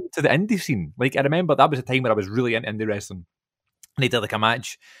returned to the indie scene. Like, I remember that was a time where I was really into indie wrestling. And he did like a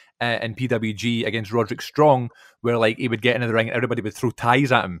match in PWG against Roderick Strong where like he would get into the ring and everybody would throw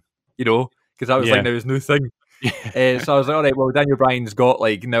ties at him, because that was like now his new thing. So I was like, all right, well, Daniel Bryan's got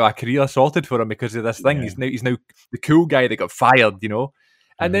like now a career sorted for him because of this thing. Yeah. He's now the cool guy that got fired,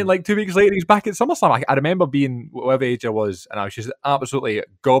 And then like 2 weeks later, he's back at SummerSlam. I remember being whatever age I was, and I was just absolutely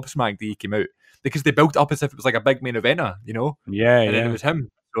gobsmacked that he came out because they built it up as if it was like a big main eventer, Yeah, and then it was him.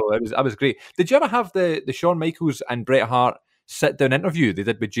 So that was great. Did you ever have the Shawn Michaels and Bret Hart sit down interview they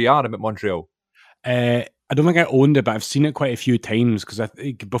did with JR at Montreal? I don't think I owned it, but I've seen it quite a few times because I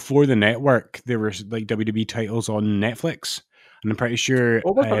think before the network, there were like WWE titles on Netflix, and I'm pretty sure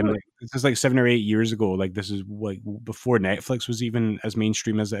this is like 7 or 8 years ago. Like this is like before Netflix was even as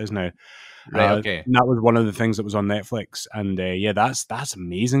mainstream as it is now. Right. Okay. And that was one of the things that was on Netflix, and that's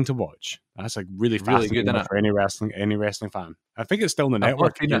amazing to watch. That's like really fascinating good, for any wrestling fan. I think it's still on the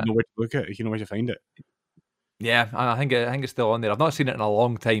network. You know where to look at. You know where to find it. Yeah, I think it's still on there. I've not seen it in a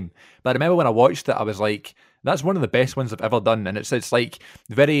long time, but I remember when I watched it, I was like, "That's one of the best ones I've ever done." And it's like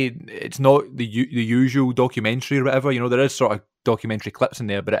it's not the usual documentary or whatever. There is sort of documentary clips in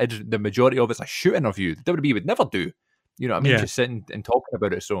there, but it is, the majority of it's a shoot interview. The WWE would never do. I mean, just sitting and talking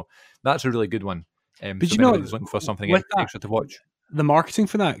about it. So that's a really good one. But so anybody's looking for something extra to watch. The marketing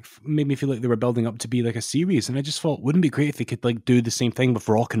for that made me feel like they were building up to be like a series, and I just thought, wouldn't it be great if they could like do the same thing with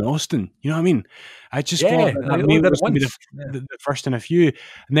Rock and Austin? You know what I mean? I just thought that maybe it was going to be the first in a few,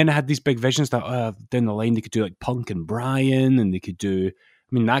 and then I had these big visions that down the line they could do like Punk and Bryan, and they could do. I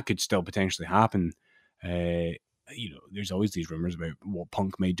mean, that could still potentially happen. there's always these rumors about what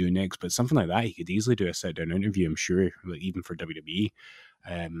Punk may do next, but something like that, he could easily do a sit-down interview, I'm sure, like even for WWE.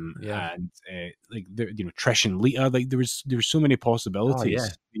 And Trish and Lita, like there's so many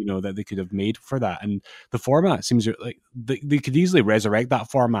possibilities, that they could have made for that. And the format seems like they could easily resurrect that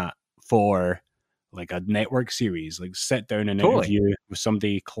format for like a network series, like sit down and interview with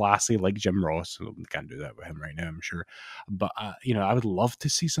somebody classy like Jim Ross. We can't do that with him right now, I'm sure, but I would love to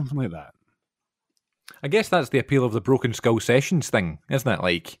see something like that. I guess that's the appeal of the Broken Skull Sessions thing, isn't it?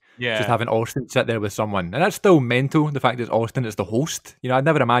 Like, just having Austin sit there with someone. And that's still mental, the fact that Austin is the host. I'd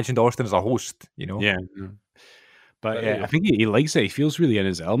never imagined Austin as a host, Yeah. But I think he likes it. He feels really in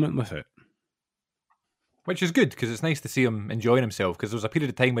his element with it. Which is good, because it's nice to see him enjoying himself, because there was a period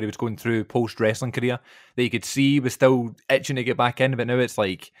of time where he was going through post-wrestling career that you could see he was still itching to get back in, but now it's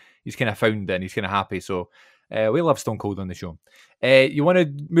like he's kind of found it and he's kind of happy. So we love Stone Cold on the show. You want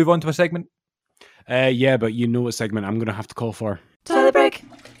to move on to a segment? Yeah, but you know what segment I'm going to have to call for? Toilet break.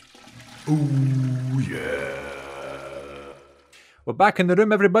 Ooh, yeah. We're back in the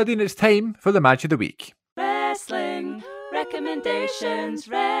room, everybody, and it's time for the match of the week. Wrestling recommendations,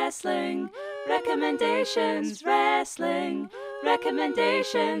 wrestling recommendations, wrestling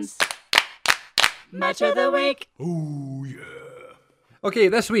recommendations. Match of the week. Ooh, yeah. Okay,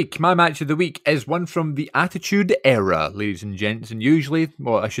 this week, my match of the week is one from the Attitude Era, ladies and gents. And usually,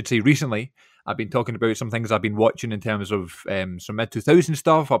 well, I should say recently, I've been talking about some things I've been watching in terms of some mid-2000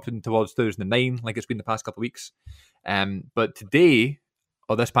 stuff up in towards 2009, like it's been the past couple of weeks. But today,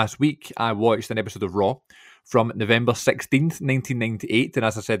 or this past week, I watched an episode of Raw from November 16th, 1998. And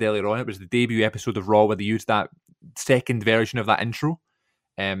as I said earlier on, it was the debut episode of Raw where they used that second version of that intro.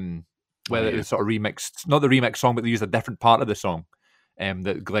 Where it was sort of remixed, not the remix song, but they used a different part of the song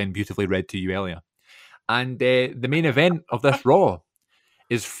that Glenn beautifully read to you earlier. And the main event of this Raw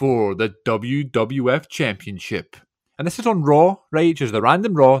is for the WWF Championship. And this is on Raw, right? Which is the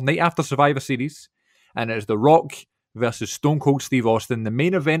random Raw, night after Survivor Series. And it is The Rock versus Stone Cold Steve Austin, the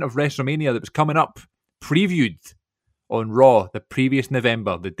main event of WrestleMania that was coming up, previewed on Raw the previous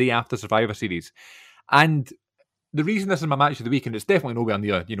November, the day after Survivor Series. And the reason this is my match of the week, and it's definitely nowhere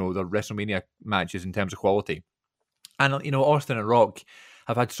near, the WrestleMania matches in terms of quality. And, Austin and Rock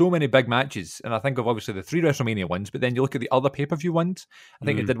have had so many big matches, and I think of obviously the 3 WrestleMania ones, but then you look at the other pay-per-view ones. I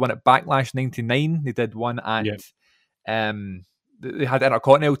think they did one at Backlash 99. They did one at, they had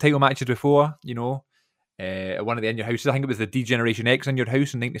Intercontinental title matches before, one of the In Your Houses. I think it was the D-Generation X In Your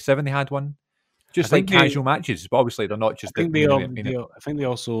House in 97 they had one. Just like casual matches, but obviously they're not just... I think they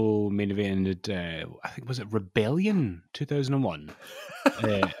also main evented, was it Rebellion 2001?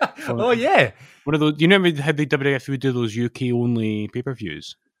 Oh, yeah. One of those, you remember how the WWF would do those UK only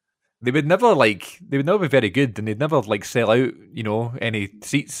pay-per-views? They would never be very good, and they'd never sell out, any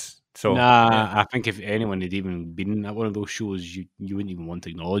seats. So I think if anyone had even been at one of those shows, you wouldn't even want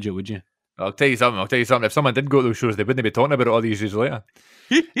to acknowledge it, would you? I'll tell you something. If someone did go to those shows, they wouldn't be talking about it all these years later.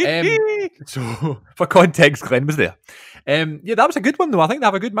 So, for context, Glenn was there. That was a good one, though. I think they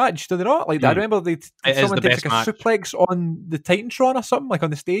have a good match, do they not? I remember someone did a suplex on the Titantron or something,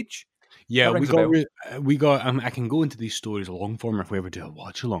 on the stage. Yeah, we got. I can go into these stories long form if we ever do a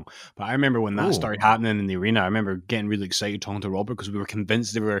watch along. But I remember when that started happening in the arena. I remember getting really excited talking to Robert because we were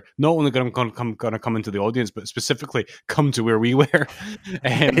convinced they were not only going to come into the audience, but specifically come to where we were.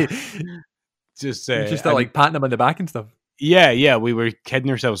 Just patting them on the back and stuff. Yeah, we were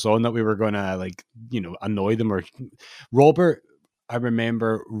kidding ourselves on that we were going to annoy them. Or Robert, I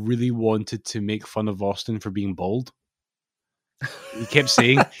remember, really wanted to make fun of Austin for being bald. He kept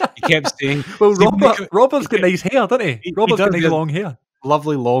saying, well, Robert's got nice hair, doesn't he? Robert's got nice long hair.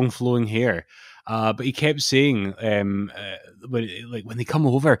 Lovely, long, flowing hair. But he kept saying, when they come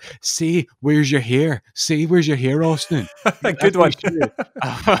over, say, where's your hair? Say, where's your hair, Austin? Good one.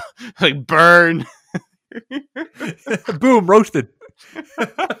 Burn. Boom, roasted.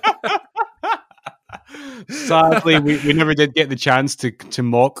 Sadly, we never did get the chance to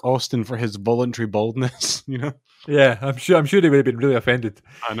mock Austin for his voluntary baldness, Yeah, I'm sure he would have been really offended.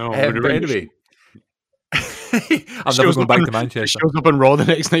 I know. But anyway, I'm never going back to Manchester. He shows up on Raw the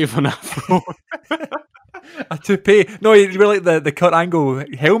next night with an afro. A toupee. No, you really like the Kurt Angle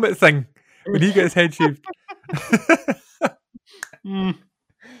helmet thing when he got his head shaved.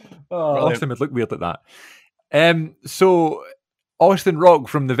 Austin would look weird at that. So Austin Rock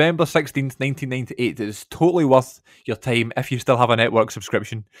from November 16th, 1998 is totally worth your time if you still have a network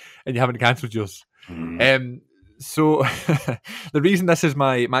subscription and you haven't cancelled yours. So the reason this is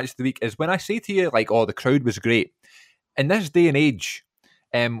my match of the week is when I say to you, the crowd was great. In this day and age,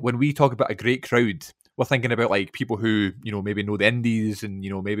 when we talk about a great crowd, we're thinking about like people who, you know, maybe know the indies and, you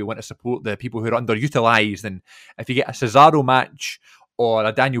know, maybe want to support the people who are underutilized. And if you get a Cesaro match or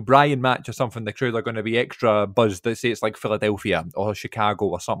a Daniel Bryan match or something, the crowd are going to be extra buzzed. Let's say it's like Philadelphia or Chicago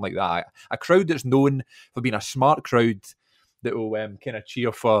or something like that. A crowd that's known for being a smart crowd that will kind of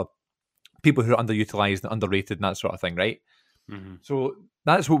cheer for people who are underutilized and underrated and that sort of thing, right? Mm-hmm. So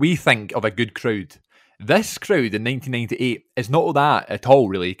that's what we think of a good crowd. This crowd in 1998 is not all that at all,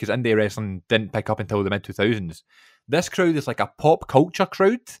 really, because indie wrestling didn't pick up until the mid-2000s. This crowd is like a pop culture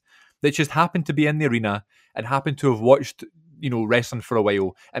crowd that just happened to be in the arena and happened to have watched, you know, wrestling for a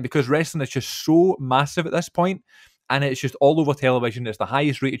while. And because wrestling is just so massive at this point, and it's just all over television, it's the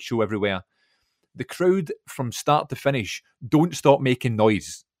highest rated show everywhere, the crowd from start to finish don't stop making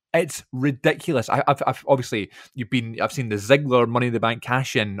noise. It's ridiculous. I've obviously I've seen the Ziggler Money in the Bank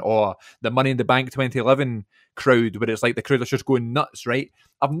cash in or the Money in the Bank 2011 crowd where it's like the crowd is just going nuts, right?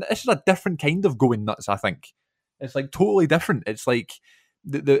 This is a different kind of going nuts. I think it's like totally different. It's like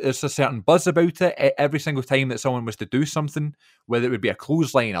there's a certain buzz about it every single time that someone was to do something, whether it would be a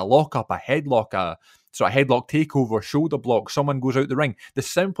clothesline, a lock-up, a headlock, a headlock takeover, shoulder block, someone goes out the ring, the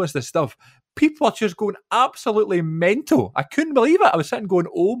simplest of stuff. People are just going absolutely mental. I couldn't believe it. I was sitting going,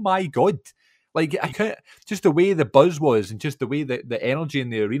 oh my God. Like, I couldn't, just the way the buzz was and just the way the energy in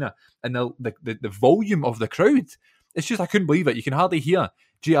the arena and the volume of the crowd. It's just, I couldn't believe it. You can hardly hear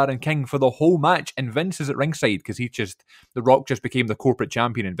JR and King for the whole match, and Vince is at ringside because The Rock just became the corporate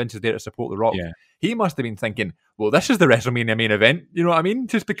champion and Vince is there to support The Rock. Yeah. He must have been thinking, well, this is the WrestleMania main event. You know what I mean?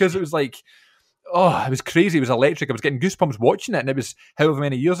 Just because it was like, oh, it was crazy. It was electric. I was getting goosebumps watching it, and it was however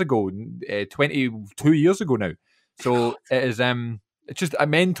many years ago, 22 years ago now. So it is. It's just a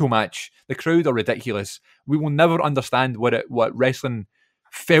mental match. The crowd are ridiculous. We will never understand what wrestling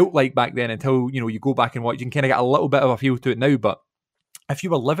felt like back then until, you know, you go back and watch. You can kind of get a little bit of a feel to it now, but if you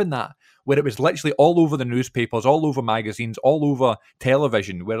were living that, where it was literally all over the newspapers, all over magazines, all over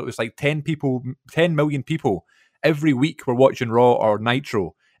television, where it was like 10 million people every week were watching Raw or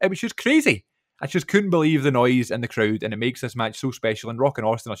Nitro, it was just crazy. I just couldn't believe the noise in the crowd, and it makes this match so special. And Rock and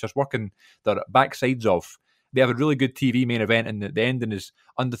Austin are just working their backsides off. They have a really good TV main event, and the ending is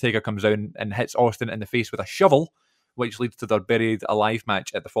Undertaker comes down and hits Austin in the face with a shovel, which leads to their Buried Alive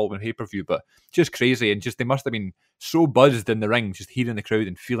match at the following pay-per-view. But just crazy, and just they must have been so buzzed in the ring, just hearing the crowd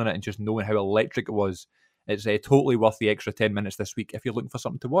and feeling it and just knowing how electric it was. It's totally worth the extra 10 minutes this week if you're looking for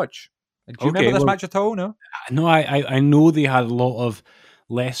something to watch. Do you remember this match at all? No? No, I know they had a lot of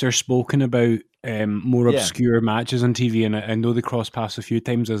lesser spoken about, more obscure matches on TV, and I know they crossed paths a few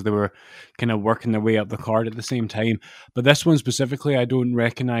times as they were kind of working their way up the card at the same time. But this one specifically, I don't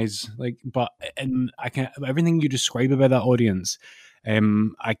recognize. And I can everything you describe about that audience,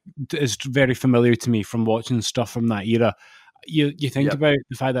 is very familiar to me from watching stuff from that era. You think about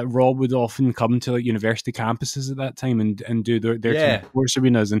the fact that Raw would often come to like university campuses at that time and do their kind of sports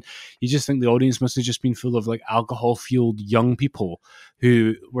arenas, and you just think the audience must have just been full of like alcohol-fueled young people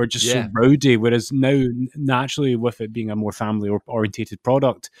who were just so rowdy, whereas now, naturally, with it being a more family-orientated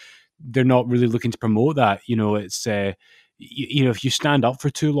product, they're not really looking to promote that. You know, it's you know, if you stand up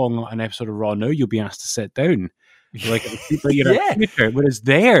for too long on an episode of Raw now, you'll be asked to sit down. Like you're at theater, whereas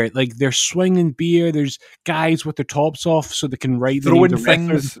there, like they're swinging beer. There's guys with their tops off so they can write throwing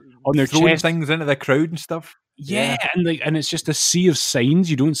things on their chest, things into the crowd and stuff. Yeah, and it's just a sea of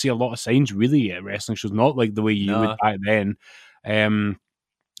signs. You don't see a lot of signs really at wrestling shows, not like the way you would back then. And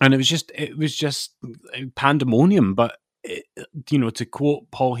it was just pandemonium. But you know, to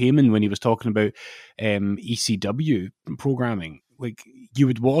quote Paul Heyman when he was talking about ECW programming, like you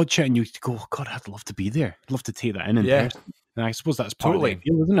would watch it and you'd go, oh, God, I'd love to be there. I'd love to take that in person. And I suppose that's part of the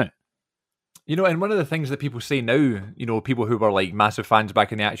appeal, isn't it? You know, and one of the things that people say now, you know, people who were like massive fans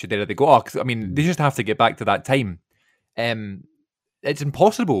back in the Attitude Era, they go, oh, I mean, they just have to get back to that time. It's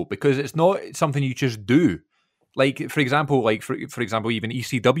impossible because it's not something you just do. Like, for example, even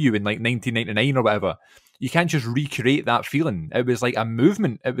ECW in like 1999 or whatever, you can't just recreate that feeling. It was like a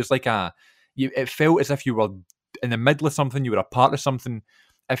movement. It was like it felt as if you were in the middle of something, you were a part of something.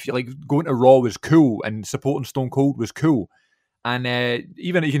 If you like going to Raw was cool and supporting Stone Cold was cool. And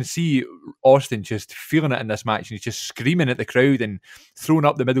even you can see Austin just feeling it in this match, and he's just screaming at the crowd and throwing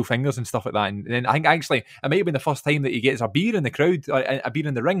up the middle fingers and stuff like that. And then I think actually it might have been the first time that he gets a beer in the crowd, a beer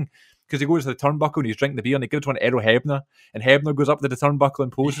in the ring, because he goes to the turnbuckle and he's drinking the beer, and he gives one to Errol Hebner, and Hebner goes up to the turnbuckle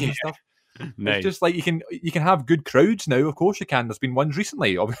and poses and stuff. Nice. It's just like you can have good crowds now. Of course you can. There's been ones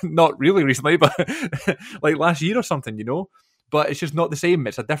recently, not really recently, but like last year or something, you know. But it's just not the same.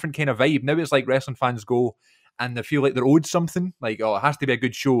 It's a different kind of vibe. Now it's like wrestling fans go and they feel like they're owed something. Like, oh, it has to be a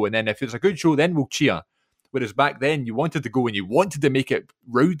good show. And then if it's a good show, then we'll cheer. Whereas back then, you wanted to go and you wanted to make it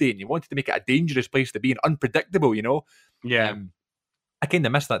rowdy and you wanted to make it a dangerous place to be and unpredictable, you know? Yeah. I kind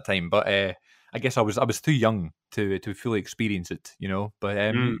of missed that time, but I guess I was too young to fully experience it, you know? But,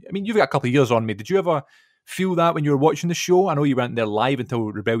 I mean, you've got a couple of years on me. Did you ever feel that when you were watching the show? I know you weren't there live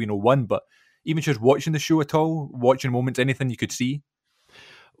until Rebellion 01, but even just watching the show at all, watching moments, anything you could see?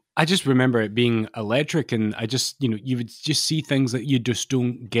 I just remember it being electric, and I just, you would just see things that you just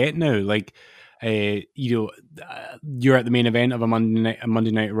don't get now. Like, you're at the main event of a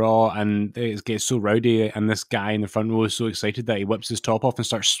Monday Night Raw, and it gets so rowdy, and this guy in the front row is so excited that he whips his top off and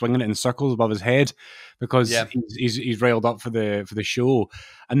starts swinging it in circles above his head because he's riled up for the show.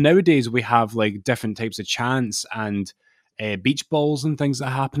 And nowadays we have like different types of chants and beach balls and things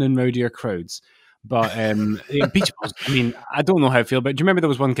that happen in rowdier crowds. But beach balls, I mean, I don't know how I feel, but do you remember there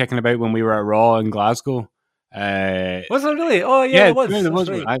was one kicking about when we were at Raw in Glasgow? Was it really? Oh yeah, it was.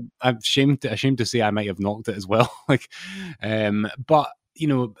 Right. I'm ashamed to say I might have knocked it as well. But and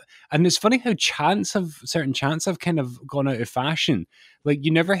it's funny how certain chants have kind of gone out of fashion. Like,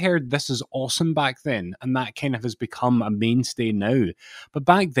 you never heard "This is awesome" back then, and that kind of has become a mainstay now. But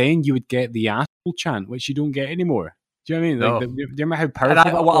back then, you would get the asshole chant, which you don't get anymore. Do you know what I mean? No. Like, do you remember how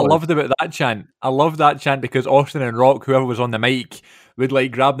powerful? What I loved about that chant, I loved that chant because Austin and Rock, whoever was on the mic, would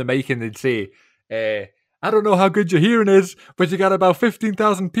like grab the mic and they'd say, "I don't know how good your hearing is, but you got about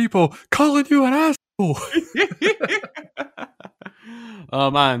 15,000 people calling you an asshole."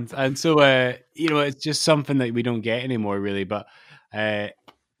 Oh man, and so it's just something that we don't get anymore, really. But I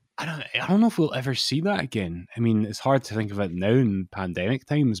don't know if we'll ever see that again. I mean, it's hard to think of it now in pandemic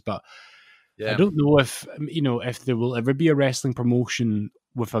times, but. Yeah. I don't know if there will ever be a wrestling promotion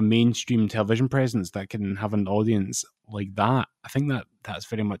with a mainstream television presence that can have an audience like that. I think that's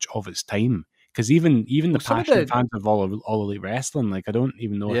very much of its time, because even the passionate fans of all Elite Wrestling, like, I don't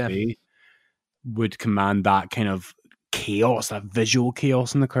even know if they would command that kind of chaos, that visual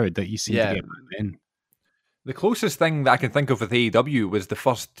chaos in the crowd that you seem to get back then. The closest thing that I can think of with AEW was the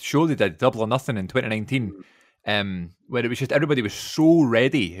first show they did, Double or Nothing, in 2019. Where it was just everybody was so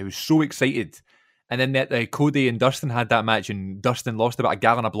ready, it was so excited, and then Cody and Dustin had that match, and Dustin lost about a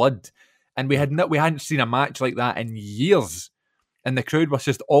gallon of blood, and we hadn't seen a match like that in years, and the crowd was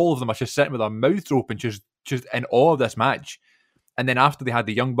just, all of them was just sitting with their mouths open, just in awe of this match. And then after they had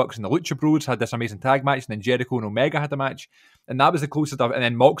the Young Bucks and the Lucha Bros had this amazing tag match, and then Jericho and Omega had the match, and that was the closest and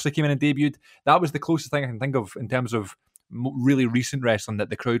then Moxley came in and debuted. That was the closest thing I can think of in terms of really recent wrestling that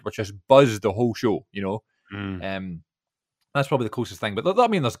the crowd were just buzzed the whole show, you know. That's probably the closest thing, but I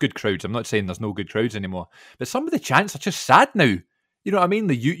mean, there's good crowds. I'm not saying there's no good crowds anymore, but some of the chants are just sad now. You know what I mean?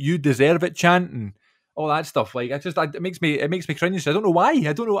 The "you deserve it" chant and all that stuff. Like, it makes me cringe. I don't know why.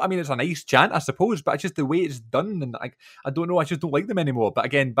 I don't know. I mean, it's a nice chant, I suppose, but it's just the way it's done, and I don't know. I just don't like them anymore. But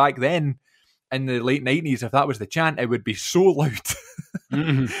again, back then in the late 90s, if that was the chant, it would be so loud,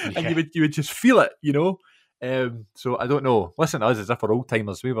 and you would just feel it, you know. So I don't know. Listen to us as if we're old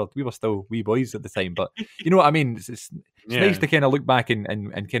timers. We were still wee boys at the time, but you know what I mean. It's nice to kind of look back and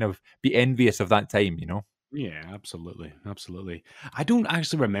kind of be envious of that time, you know. Yeah, absolutely. I don't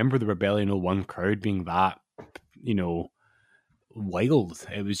actually remember the Rebellion 01 crowd being that, wild.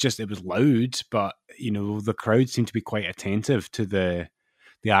 It was loud, but the crowd seemed to be quite attentive to the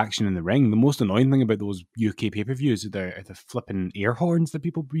action in the ring. The most annoying thing about those UK pay-per-views are the flipping air horns that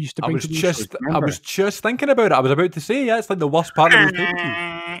people used to bring to the shows. I was just thinking about it. I was about to say, it's like the worst part of those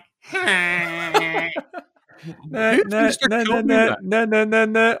pay-per-views. No,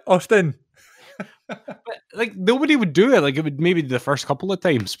 Austin. Like, nobody would do it. Like, it would maybe the first couple of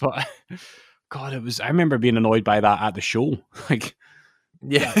times, but God, I remember being annoyed by that at the show. Like,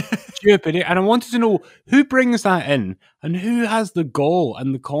 yeah, stupid. And I wanted to know who brings that in and who has the gall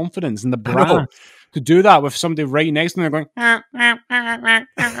and the confidence and the brass to do that with somebody right next to them going,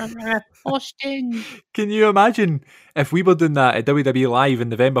 Austin. Can you imagine if we were doing that at WWE Live in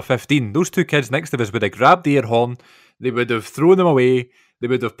November 15? Those two kids next to us would have grabbed the air horn, they would have thrown them away, they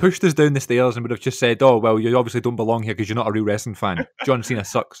would have pushed us down the stairs and would have just said, "Oh, well, you obviously don't belong here because you're not a real wrestling fan. John Cena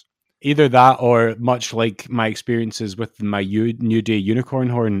sucks." Either that, or much like my experiences with my New Day unicorn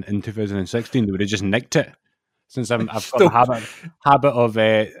horn in 2016, they would have just nicked it. Since I've got a habit of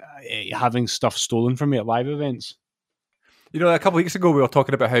having stuff stolen from me at live events. You know, a couple of weeks ago we were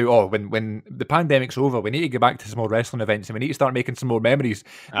talking about how, when the pandemic's over, we need to get back to some more wrestling events and we need to start making some more memories.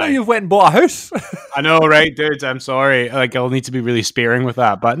 Now you've went and bought a house. I know, right, dude? I'm sorry. Like, I'll need to be really sparing with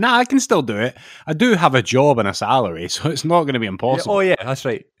that. But I can still do it. I do have a job and a salary, so it's not going to be impossible. Yeah, that's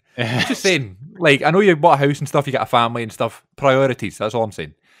right. I'm just saying, like, I know you bought a house and stuff, you got a family and stuff. Priorities, that's all I'm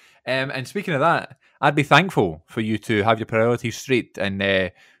saying. And speaking of that, I'd be thankful for you to have your priorities straight and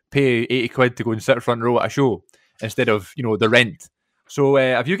pay 80 quid to go and sit front row at a show instead of, the rent. So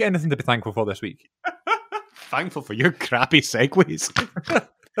have you got anything to be thankful for this week? Thankful for your crappy segues.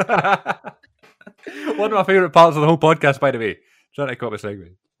 One of my favourite parts of the whole podcast, by the way. Trying to come up with a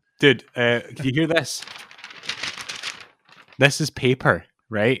segue. Dude, can you hear this? This is paper,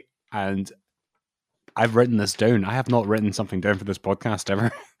 right? And I've written this down. I have not written something down for this podcast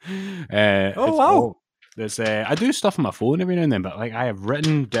ever. Wow. I do stuff on my phone every now and then, but like I have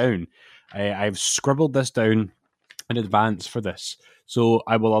written down, I've scribbled this down in advance for this. So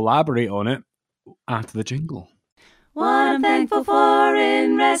I will elaborate on it after the jingle. What I'm thankful for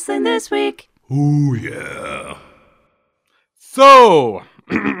in wrestling this week. Oh, yeah. So,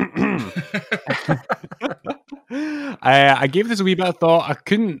 I gave this a wee bit of thought. I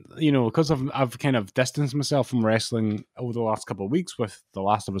couldn't, because I've kind of distanced myself from wrestling over the last couple of weeks with The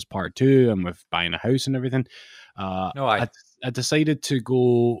Last of Us Part 2 and with buying a house and everything. I decided to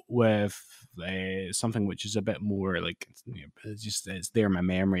go with something which is a bit more like, it's there in my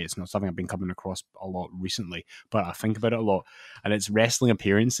memory. It's not something I've been coming across a lot recently, but I think about it a lot. And it's wrestling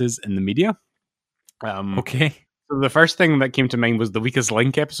appearances in the media. Okay. So the first thing that came to mind was the Weakest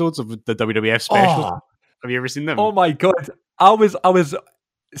Link episodes of the WWF specials. Oh. Have you ever seen them? Oh my god. I was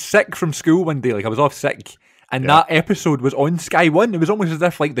sick from school one day, like I was off sick. And that episode was on Sky One. It was almost as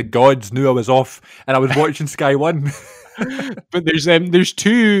if like the gods knew I was off and I was watching Sky One. But there's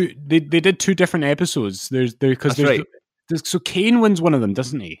two. They did two different episodes. There's so Kane wins one of them,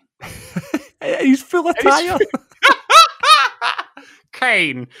 doesn't he? He's full of tire.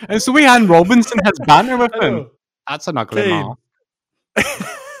 Kane, and so Ann Robinson has banter with him. That's an ugly man.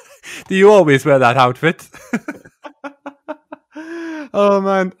 Do you always wear that outfit? Oh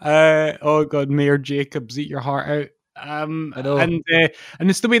man! Oh god, Mayor Jacobs, eat your heart out. I know. And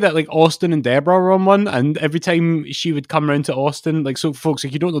it's the way that like Austin and Deborah were on one, and every time she would come around to Austin, like, so folks,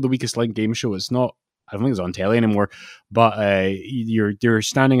 if you don't know the Weakest Link game show, it's not, I don't think it's on telly anymore, but you're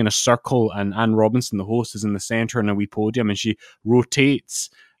standing in a circle and Ann Robinson, the host, is in the center on a wee podium, and she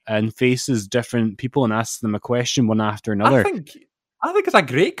rotates and faces different people and asks them a question one after another. I think it's a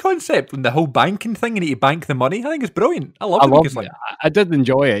great concept, and the whole banking thing, you need to bank the money. I think it's brilliant. I love it. I did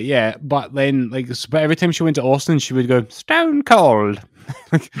enjoy it, yeah. But then, but every time she went to Austin, she would go Stone Cold.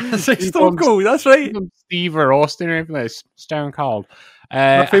 Stone Cold. That's right. Steve or Austin or anything like Stone Cold.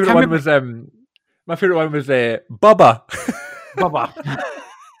 My favorite one was Bubba. Bubba.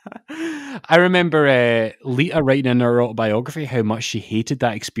 I remember Lita writing in her autobiography how much she hated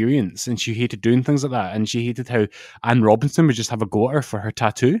that experience, and she hated doing things like that, and she hated how Ann Robinson would just have a go at her for her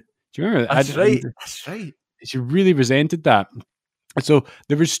tattoo. Do you remember? That's right. She really resented that. So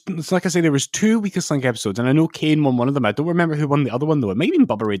there was two Weakest Link episodes, and I know Kane won one of them. I don't remember who won the other one though. It might have been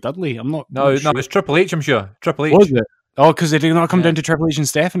Bubba Ray Dudley. I'm not. No, sure. it's Triple H. I'm sure Triple H. Was it? Oh, because they did not come down to Triple H and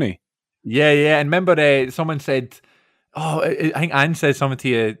Stephanie. Yeah. And remember, someone said, I think Anne said something to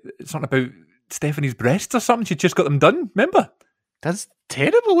you, something about Stephanie's breasts or something. She just got them done. Remember? That's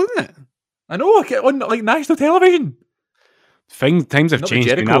terrible, isn't it? I know. On like national television. Times have Not changed.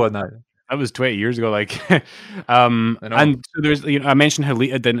 Jericho on that. That was 20 years ago. And so there's, I mentioned how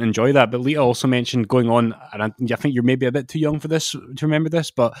Lita didn't enjoy that, but Lita also mentioned going on, and I think you're maybe a bit too young for this to remember this,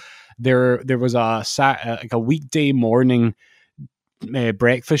 but there was a weekday morning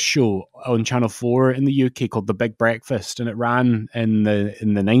breakfast show on Channel 4 in the UK called The Big Breakfast, and it ran in the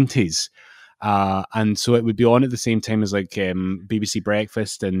 90s. And so it would be on at the same time as like BBC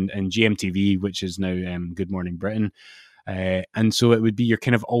Breakfast and GMTV, which is now Good Morning Britain. And so it would be your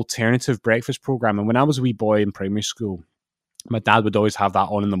kind of alternative breakfast program. And when I was a wee boy in primary school, my dad would always have that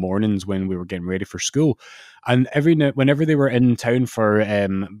on in the mornings when we were getting ready for school. And whenever they were in town for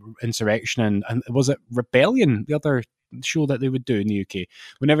Insurrection and was it Rebellion, the other show that they would do in the UK,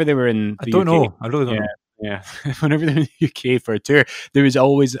 whenever they were in the UK, know. I really don't know. Yeah. Whenever they're in the UK for a tour, there was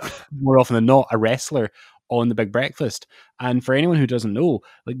always, more often than not, a wrestler on The Big Breakfast. And for anyone who doesn't know,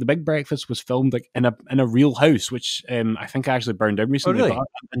 like The Big Breakfast was filmed like in a real house, which I think actually burned down recently. Oh, really? But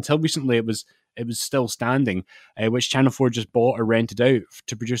until recently, it was still standing, which Channel 4 just bought or rented out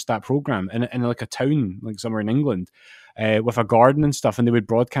to produce that program in like a town, like somewhere in England, with a garden and stuff, and they would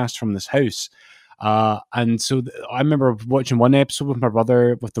broadcast from this house. And so I remember watching one episode with my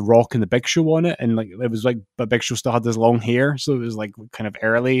brother with The Rock and the Big Show on it, and like it was like, but Big Show still had this long hair, so it was like kind of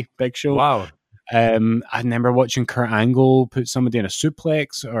early Big Show. Wow. I remember watching Kurt Angle put somebody in a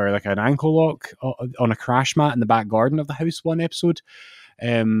suplex or like an ankle lock on a crash mat in the back garden of the house one episode.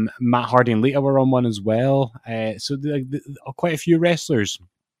 Matt Hardy and Lita were on one as well. So quite a few wrestlers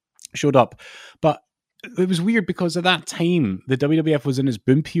showed up. But it was weird because at that time the WWF was in its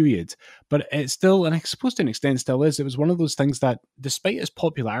boom period, but it's still, and I suppose to an extent still is, it was one of those things that despite its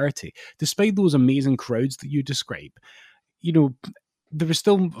popularity, despite those amazing crowds that you describe, you know, there was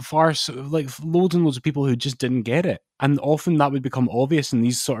still like loads and loads of people who just didn't get it, and often that would become obvious in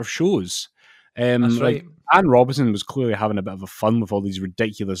these sort of shows. That's like right. Ann Robinson was clearly having a bit of a fun with all these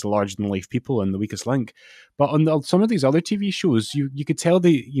ridiculous larger than life people in The Weakest Link, but on some of these other TV shows, you could tell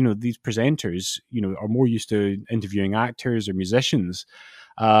these presenters are more used to interviewing actors or musicians,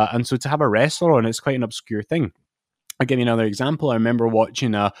 and so to have a wrestler on it's quite an obscure thing. I'll give you another example. I remember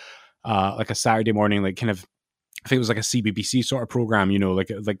watching a Saturday morning, like kind of, I think it was like a CBBC sort of program, like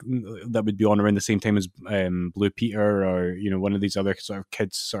that would be on around the same time as Blue Peter, or one of these other sort of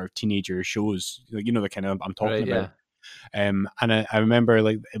kids sort of teenager shows, the kind of I'm talking about. Yeah. And I remember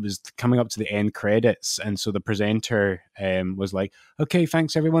like it was coming up to the end credits, and so the presenter was like, "Okay,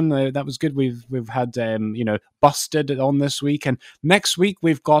 thanks everyone, that was good. We've had Busted on this week, and next week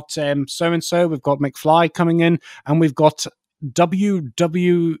we've got so and so. We've got McFly coming in, and we've got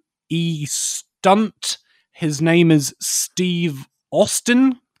WWE stunt. His name is Steve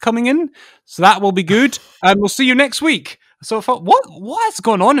Austin coming in, so that will be good, and we'll see you next week." So I thought, what is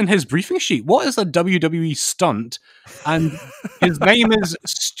going on in his briefing sheet? What is a WWE stunt? And his name is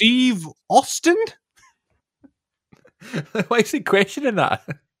Steve Austin? Why is he questioning that?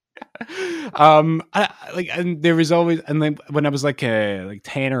 And there was always, and then when I was like 10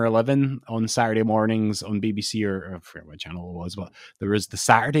 or 11 on Saturday mornings on BBC, or I forget what channel it was, but there was the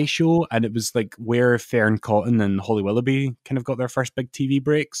Saturday show, and it was like where Fern Cotton and Holly Willoughby kind of got their first big TV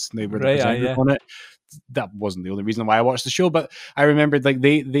breaks. They were the presenters on it. That wasn't the only reason why I watched the show, but I remembered like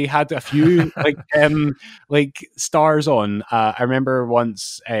they had a few like stars on. I remember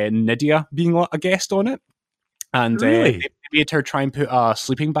once Nydia being a guest on it, and really? They made her try and put a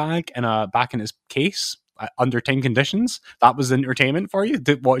sleeping bag back in its case under 10 conditions. That was entertainment for you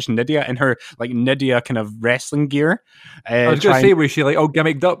to watch Nydia in her like Nydia kind of wrestling gear. I was going to say, was she like all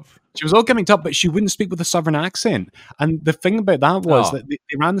gimmicked up? She was all gimmicked up, but she wouldn't speak with a southern accent. And the thing about that was that they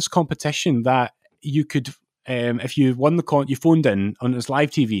ran this competition that you could, if you won you phoned in on this live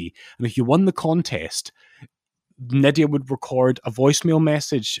TV, and if you won the contest, Nydia would record a voicemail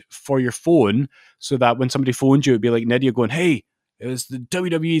message for your phone, so that when somebody phoned you, it'd be like Nydia going, "Hey, it was the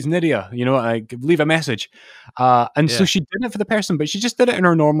WWE's Nydia, I leave a message." So she did it for the person, but she just did it in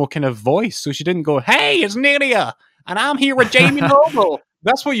her normal kind of voice. So she didn't go, "Hey, it's Nydia, and I'm here with Jamie Noble."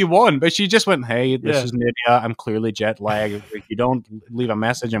 That's what you want. But she just went, "Hey, this is Nydia. I'm clearly jet lagged. If you don't leave a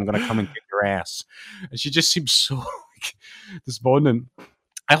message, I'm going to come and kick your ass." And she just seems so like, despondent.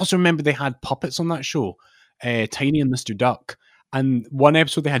 I also remember they had puppets on that show, Tiny and Mr. Duck. And one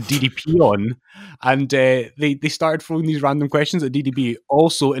episode they had DDP on, and they started throwing these random questions at DDP,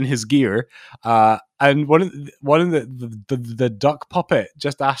 also in his gear. And one of the duck puppet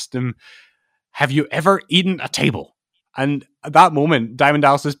just asked him, "Have you ever eaten a table?" And at that moment, Diamond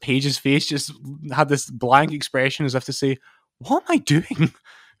Dallas Page's face just had this blank expression, as if to say, "What am I doing?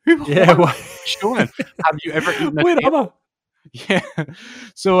 What showing? Have you ever eaten a table?" Yeah.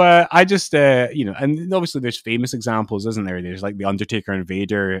 So I just, and obviously there's famous examples, isn't there? There's like the Undertaker and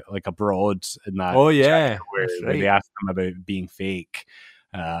Vader, like abroad in that. Oh, yeah. Where they ask them about being fake.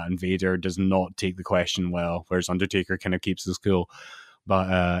 And Vader does not take the question well, whereas Undertaker kind of keeps his cool.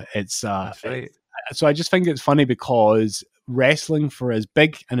 But it's, right. So I just think it's funny because wrestling, for as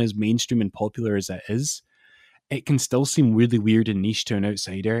big and as mainstream and popular as it is, it can still seem really weird and niche to an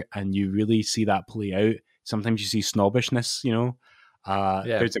outsider. And you really see that play out. Sometimes you see snobbishness,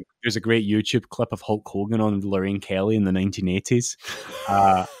 There's a great YouTube clip of Hulk Hogan on Lorraine Kelly in the 1980s.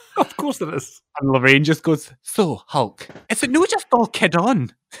 Of course there is. And Lorraine just goes, "So, Hulk, is it no just all kid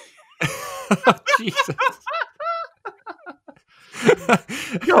on?" Jesus.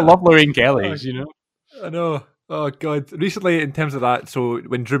 I love Lorraine Kelly, I know. Oh God! Recently, in terms of that, so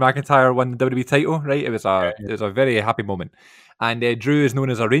when Drew McIntyre won the WWE title, right, it was a very happy moment, and Drew is known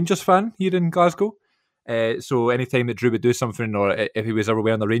as a Rangers fan here in Glasgow. So anytime that Drew would do something, or if he was ever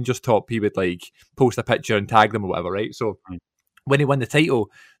wearing the Rangers top, he would like post a picture and tag them or whatever, right? So when he won the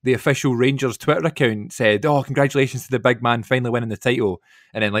title, the official Rangers Twitter account said, "Oh, congratulations to the big man finally winning the title,"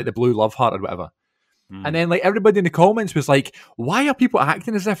 and then like the blue love heart or whatever. And then like everybody in the comments was like, "Why are people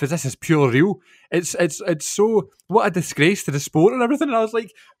acting as if this is pure real? It's so, what a disgrace to the sport and everything." And I was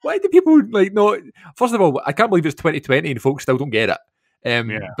like, why do people like not? First of all, I can't believe it's 2020 and folks still don't get it.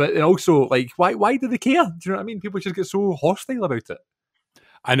 But also, like, why do they care? Do you know what I mean? People just get so hostile about it.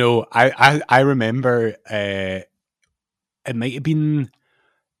 I know. I remember it might have been,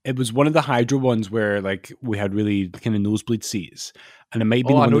 it was one of the Hydro ones where like we had really kind of nosebleed seats, and it might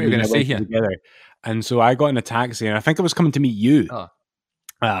be I know what that you're going to say here. together. And so I got in a taxi, and I think I was coming to meet you. Oh.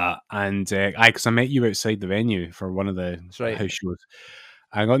 Because I met you outside the venue for one of the house shows.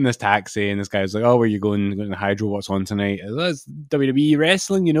 I got in this taxi, and this guy was like, "Oh, where you going? Going to Hydro? What's on tonight?" That's WWE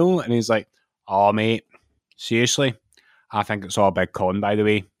wrestling, you know. And he's like, "Oh, mate, seriously, I think it's all a big con. By the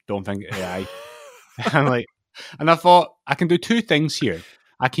way, don't think it's AI." I'm like, and I thought I can do two things here.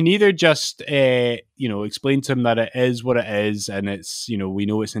 I can either just, explain to him that it is what it is, and it's, we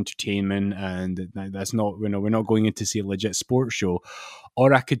know it's entertainment, and that's not, we're not going in to see a legit sports show,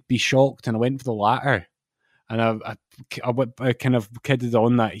 or I could be shocked, and I went for the latter, and I kind of kidded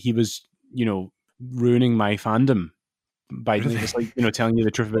on that he was, ruining my fandom by just telling you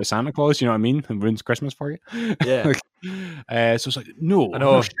the truth about Santa Claus, you know what I mean, and ruins Christmas for you. Yeah. So it's like, no, I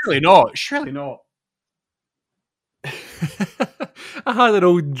know. Surely not. I had an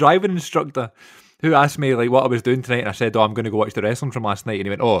old driving instructor who asked me like what I was doing tonight, and I said, "Oh, I'm going to go watch the wrestling from last night." And he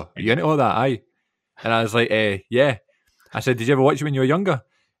went, "Oh, are you into all that?" Aye. And I was like, "Yeah." I said, "Did you ever watch it when you were younger?"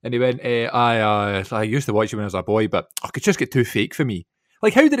 And he went, I used to watch it when I was a boy, but it could just get too fake for me."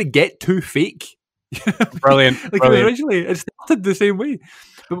 Like, how did it get too fake? Brilliant. Like, originally, it started the same way.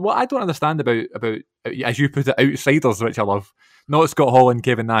 But what I don't understand about as you put it, outsiders, which I love, not Scott Hall and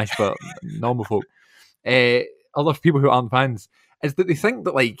Kevin Nash, but normal folk, other people who aren't fans, is that they think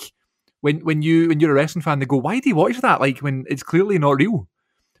that like when you're a wrestling fan, they go, "Why do you watch that?" Like when it's clearly not real.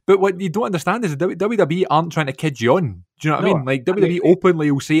 But what you don't understand is that WWE aren't trying to kid you on. Do you know what I mean? Like WWE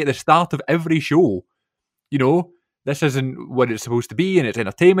openly will say at the start of every show, this isn't what it's supposed to be, and it's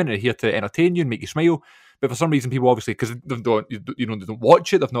entertainment, and it's here to entertain you and make you smile. But for some reason, people obviously, because they don't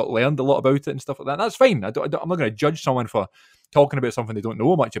watch it, they've not learned a lot about it and stuff like that. And that's fine. I'm not going to judge someone for talking about something they don't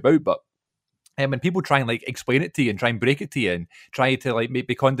know much about, but when people try and like explain it to you and try and break it to you and try to like be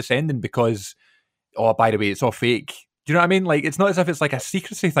condescending because, oh, by the way, it's all fake. Do you know what I mean? Like, it's not as if it's like a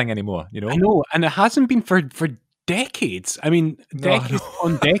secrecy thing anymore, I know, and it hasn't been for decades. I mean, decades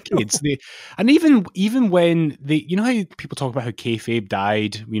on decades. And even when they, how people talk about how kayfabe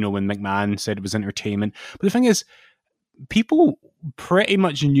died, when McMahon said it was entertainment. But the thing is, people pretty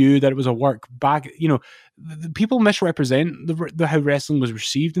much knew that it was a work back. People misrepresent how wrestling was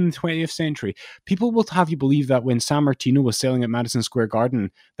received in the 20th century. People will have you believe that when San Martino was selling at Madison Square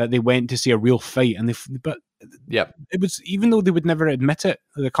Garden, that they went to see a real fight, but it was, even though they would never admit it,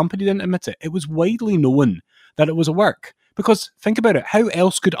 the company didn't admit it. It was widely known that it was a work. Because think about it, how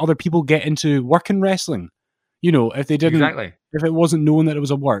else could other people get into work in wrestling? If they didn't, if it wasn't known that it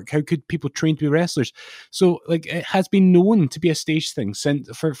was a work, how could people train to be wrestlers? So, like, it has been known to be a stage thing since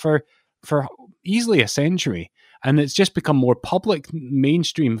for easily a century, and it's just become more public,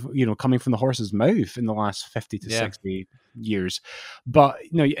 mainstream, coming from the horse's mouth in the last 50 to 60 years. But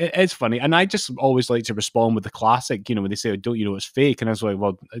it's funny, and I just always like to respond with the classic, when they say, "Don't you know it's fake?" And I was like,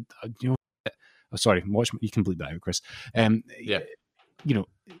 "Well, oh, sorry, watch. You can bleep that out, Chris." So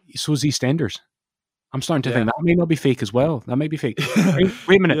is EastEnders. I'm starting to think that may not be fake as well. That might be fake.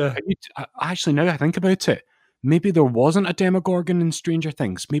 Wait a minute. Actually, now I think about it, maybe there wasn't a Demogorgon in Stranger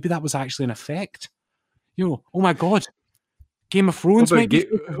Things. Maybe that was actually an effect. Oh my God. Game of Thrones might be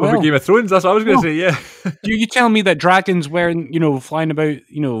Game of Thrones, that's what I was going to say, yeah. You telling me that dragons weren't, flying about,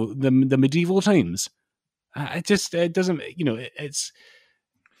 the medieval times? It doesn't, it's...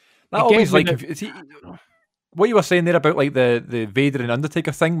 That always, like... What you were saying there about like the Vader and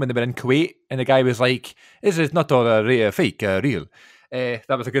Undertaker thing when they were in Kuwait, and the guy was like, "This is not all fake, real." That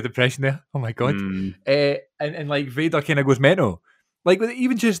was a good impression there. Oh my God. And like Vader kind of goes mental. Like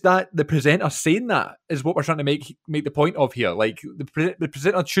even just that, the presenter saying that is what we're trying to make the point of here. Like the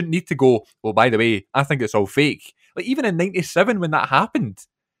presenter shouldn't need to go, "Well, by the way, I think it's all fake." Like even in '97 when that happened,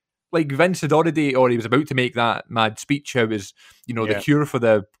 like Vince had already, or he was about to make that mad speech. How it was, the cure for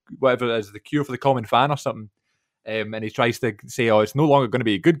the whatever it is, the cure for the common fan or something. And he tries to say, "Oh, it's no longer going to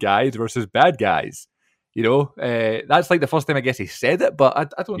be good guys versus bad guys." That's like the first time I guess he said it, but I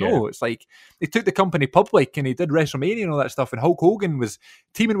don't know. It's like he took the company public and he did WrestleMania and all that stuff, and Hulk Hogan was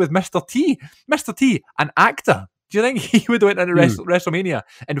teaming with Mr. T, an actor. Do you think he would have went into WrestleMania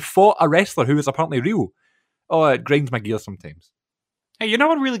and fought a wrestler who was apparently real? Oh, it grinds my gears sometimes. Hey, you know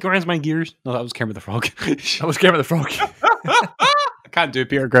what really grinds my gears? No, that was Kermit the Frog. That was Kermit the Frog. Can't do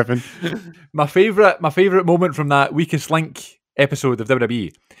Peter Griffin. My favorite moment from that Weakest Link episode of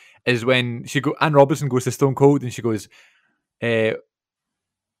WWE is when Ann Robinson goes to Stone Cold and she goes,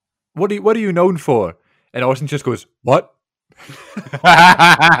 what are you known for? And Austin just goes, "What?"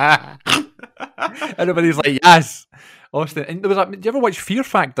 Everybody's like, "Yes, Austin." And there was did you ever watch Fear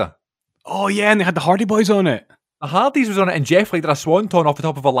Factor? Oh yeah, and they had the Hardy Boys on it. The Hardys was on it, and Jeff like did a swanton off the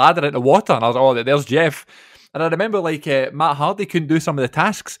top of a ladder into water, and I was like, "Oh, there's Jeff." And I remember like Matt Hardy couldn't do some of the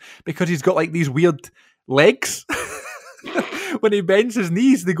tasks because he's got like these weird legs. When he bends his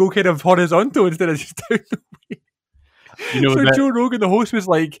knees, they go kind of horizontal instead of just down the way. You know, so Joe Rogan, the host, was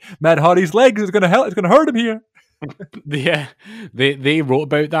like, Matt Hardy's legs, it's going to hurt him here. Yeah, they wrote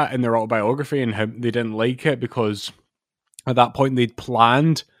about that in their autobiography and how they didn't like it because at that point they'd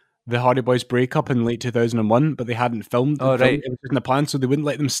planned the Hardy Boys breakup in late 2001, but they hadn't filmed. Oh, right. It was in the plan, so they wouldn't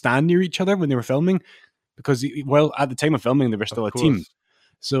let them stand near each other when they were filming because, well, at the time of filming, they were still a team.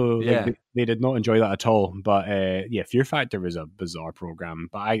 So like, they did not enjoy that at all. But yeah, Fear Factor was a bizarre program,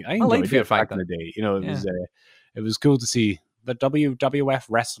 but I enjoyed Fear Factor back in the day. You know, it was cool to see the WWF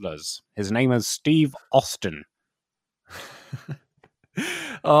wrestlers. His name is Steve Austin.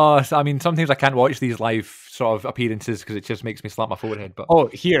 Oh, I mean, sometimes I can't watch these live sort of appearances because it just makes me slap my forehead. But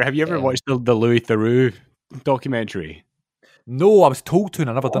have you ever watched the Louis Theroux documentary? No, I was told to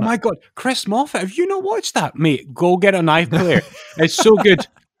and I never done it. Oh my God, Chris Moffat, have you not watched that? Mate, go get a knife player. It's so good.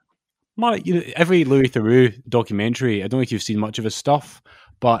 Every Louis Theroux documentary, I don't know if you've seen much of his stuff,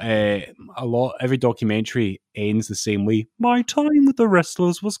 but every documentary ends the same way. My time with the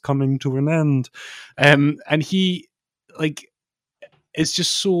wrestlers was coming to an end. And he, like, it's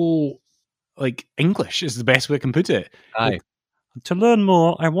just so, like, English is the best way I can put it. Aye. Like, to learn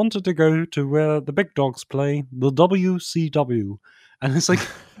more, I wanted to go to where the big dogs play, the WCW. And it's like,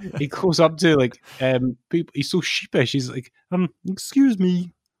 he goes up to, like, people, he's so sheepish. He's like, excuse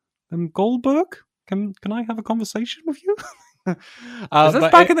me, Goldberg? Can I have a conversation with you? Is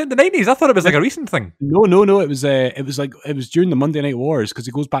this back in the 90s? I thought it was like a recent thing. No. It was during the Monday Night Wars because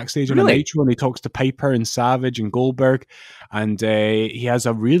he goes backstage on a Nitro and he talks to Piper and Savage and Goldberg, and he has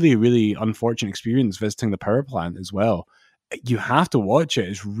a really, really unfortunate experience visiting the power plant as well. You have to watch it.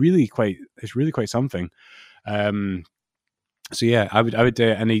 It's really quite something. So yeah, I would,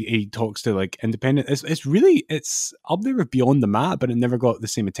 and he talks to like independent. It's up there with Beyond the Mat, but it never got the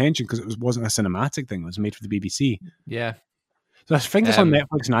same attention because it wasn't a cinematic thing. It was made for the BBC. Yeah. So I think it's on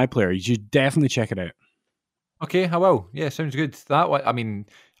Netflix and iPlayer. You should definitely check it out. Okay, I will. Yeah, sounds good. I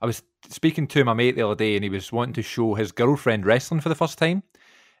was speaking to my mate the other day, and he was wanting to show his girlfriend wrestling for the first time.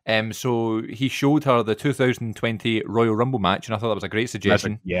 So he showed her the 2020 Royal Rumble match, and I thought that was a great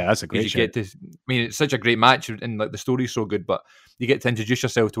suggestion. That's a great show. It's such a great match, and like the story's so good, but you get to introduce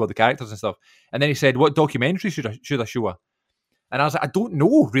yourself to other characters and stuff. And then he said, "What documentary should I show her?" And I was like, "I don't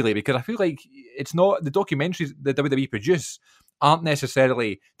know really, because I feel like it's not the documentaries the WWE produce aren't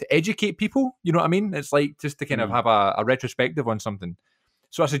necessarily to educate people. You know what I mean? It's like just to kind of have a retrospective on something."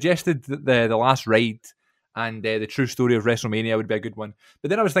 So I suggested that the Last Ride and the True Story of WrestleMania would be a good one. But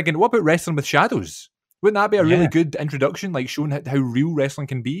then I was thinking, what about Wrestling with Shadows? Wouldn't that be a really good introduction, like showing how real wrestling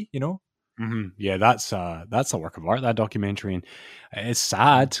can be, you know? Mm-hmm. Yeah, that's a work of art, that documentary. And it's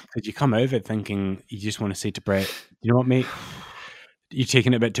sad because you come out of it thinking you just want to say to Brett, you know what, mate? You're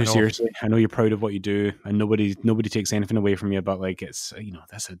taking it a bit too seriously. I know you're proud of what you do, and nobody takes anything away from you. But like, it's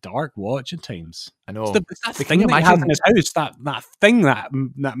that's a dark watch at times. I know. It's that thing that he has in his house. That thing that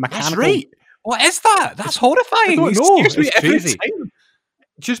mechanical. That's right. What is that? That's horrifying. I don't know. It's crazy.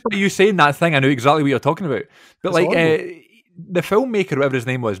 Just by you saying that thing, I knew exactly what you're talking about. But that's the filmmaker, whatever his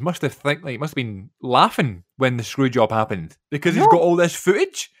name was, must have been laughing when the screw job happened because he's got all this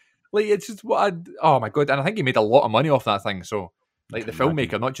footage. Like, it's just oh my God! And I think he made a lot of money off that thing. So, like, the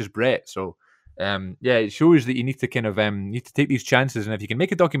filmmaker, not just Brett. So, it shows that you need to kind of need to take these chances. And if you can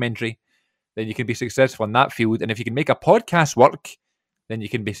make a documentary, then you can be successful in that field. And if you can make a podcast work, then you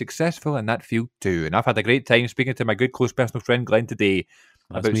can be successful in that field too. And I've had a great time speaking to my good close personal friend Glenn today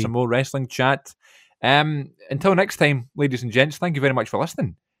about some more wrestling chat. Until next time, ladies and gents, thank you very much for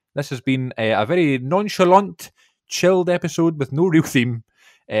listening. This has been a very nonchalant, chilled episode with no real theme.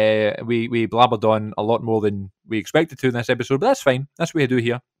 We blabbered on a lot more than we expected to in this episode, but that's fine. That's what we do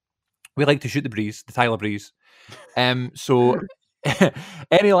here. We like to shoot the breeze, the Tyler breeze. So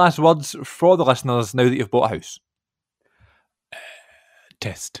any last words for the listeners now that you've bought a house?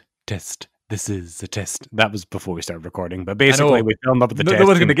 Test. This is a test. That was before we started recording, but basically we filmed up with the test. No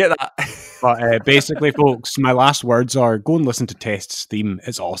one's going to get that. But basically, folks, my last words are: go and listen to Test's theme.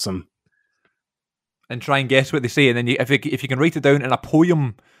 It's awesome. And try and guess what they say, and then if you can write it down in a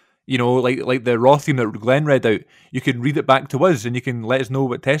poem, like the Raw theme that Glenn read out, you can read it back to us, and you can let us know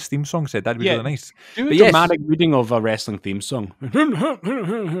what Test's theme song said. That'd be really nice. Do a dramatic reading of a wrestling theme song.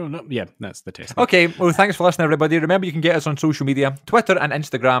 Yeah, that's the test. Okay, well, thanks for listening, everybody. Remember, you can get us on social media, Twitter and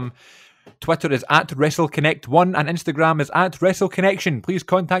Instagram. Twitter is @WrestleConnect1 and Instagram is @WrestleConnection. Please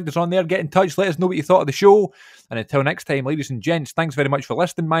contact us on there, get in touch, let us know what you thought of the show. And until next time, ladies and gents, thanks very much for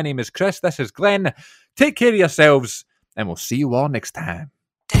listening. My name is Chris, this is Glenn. Take care of yourselves, and we'll see you all next time.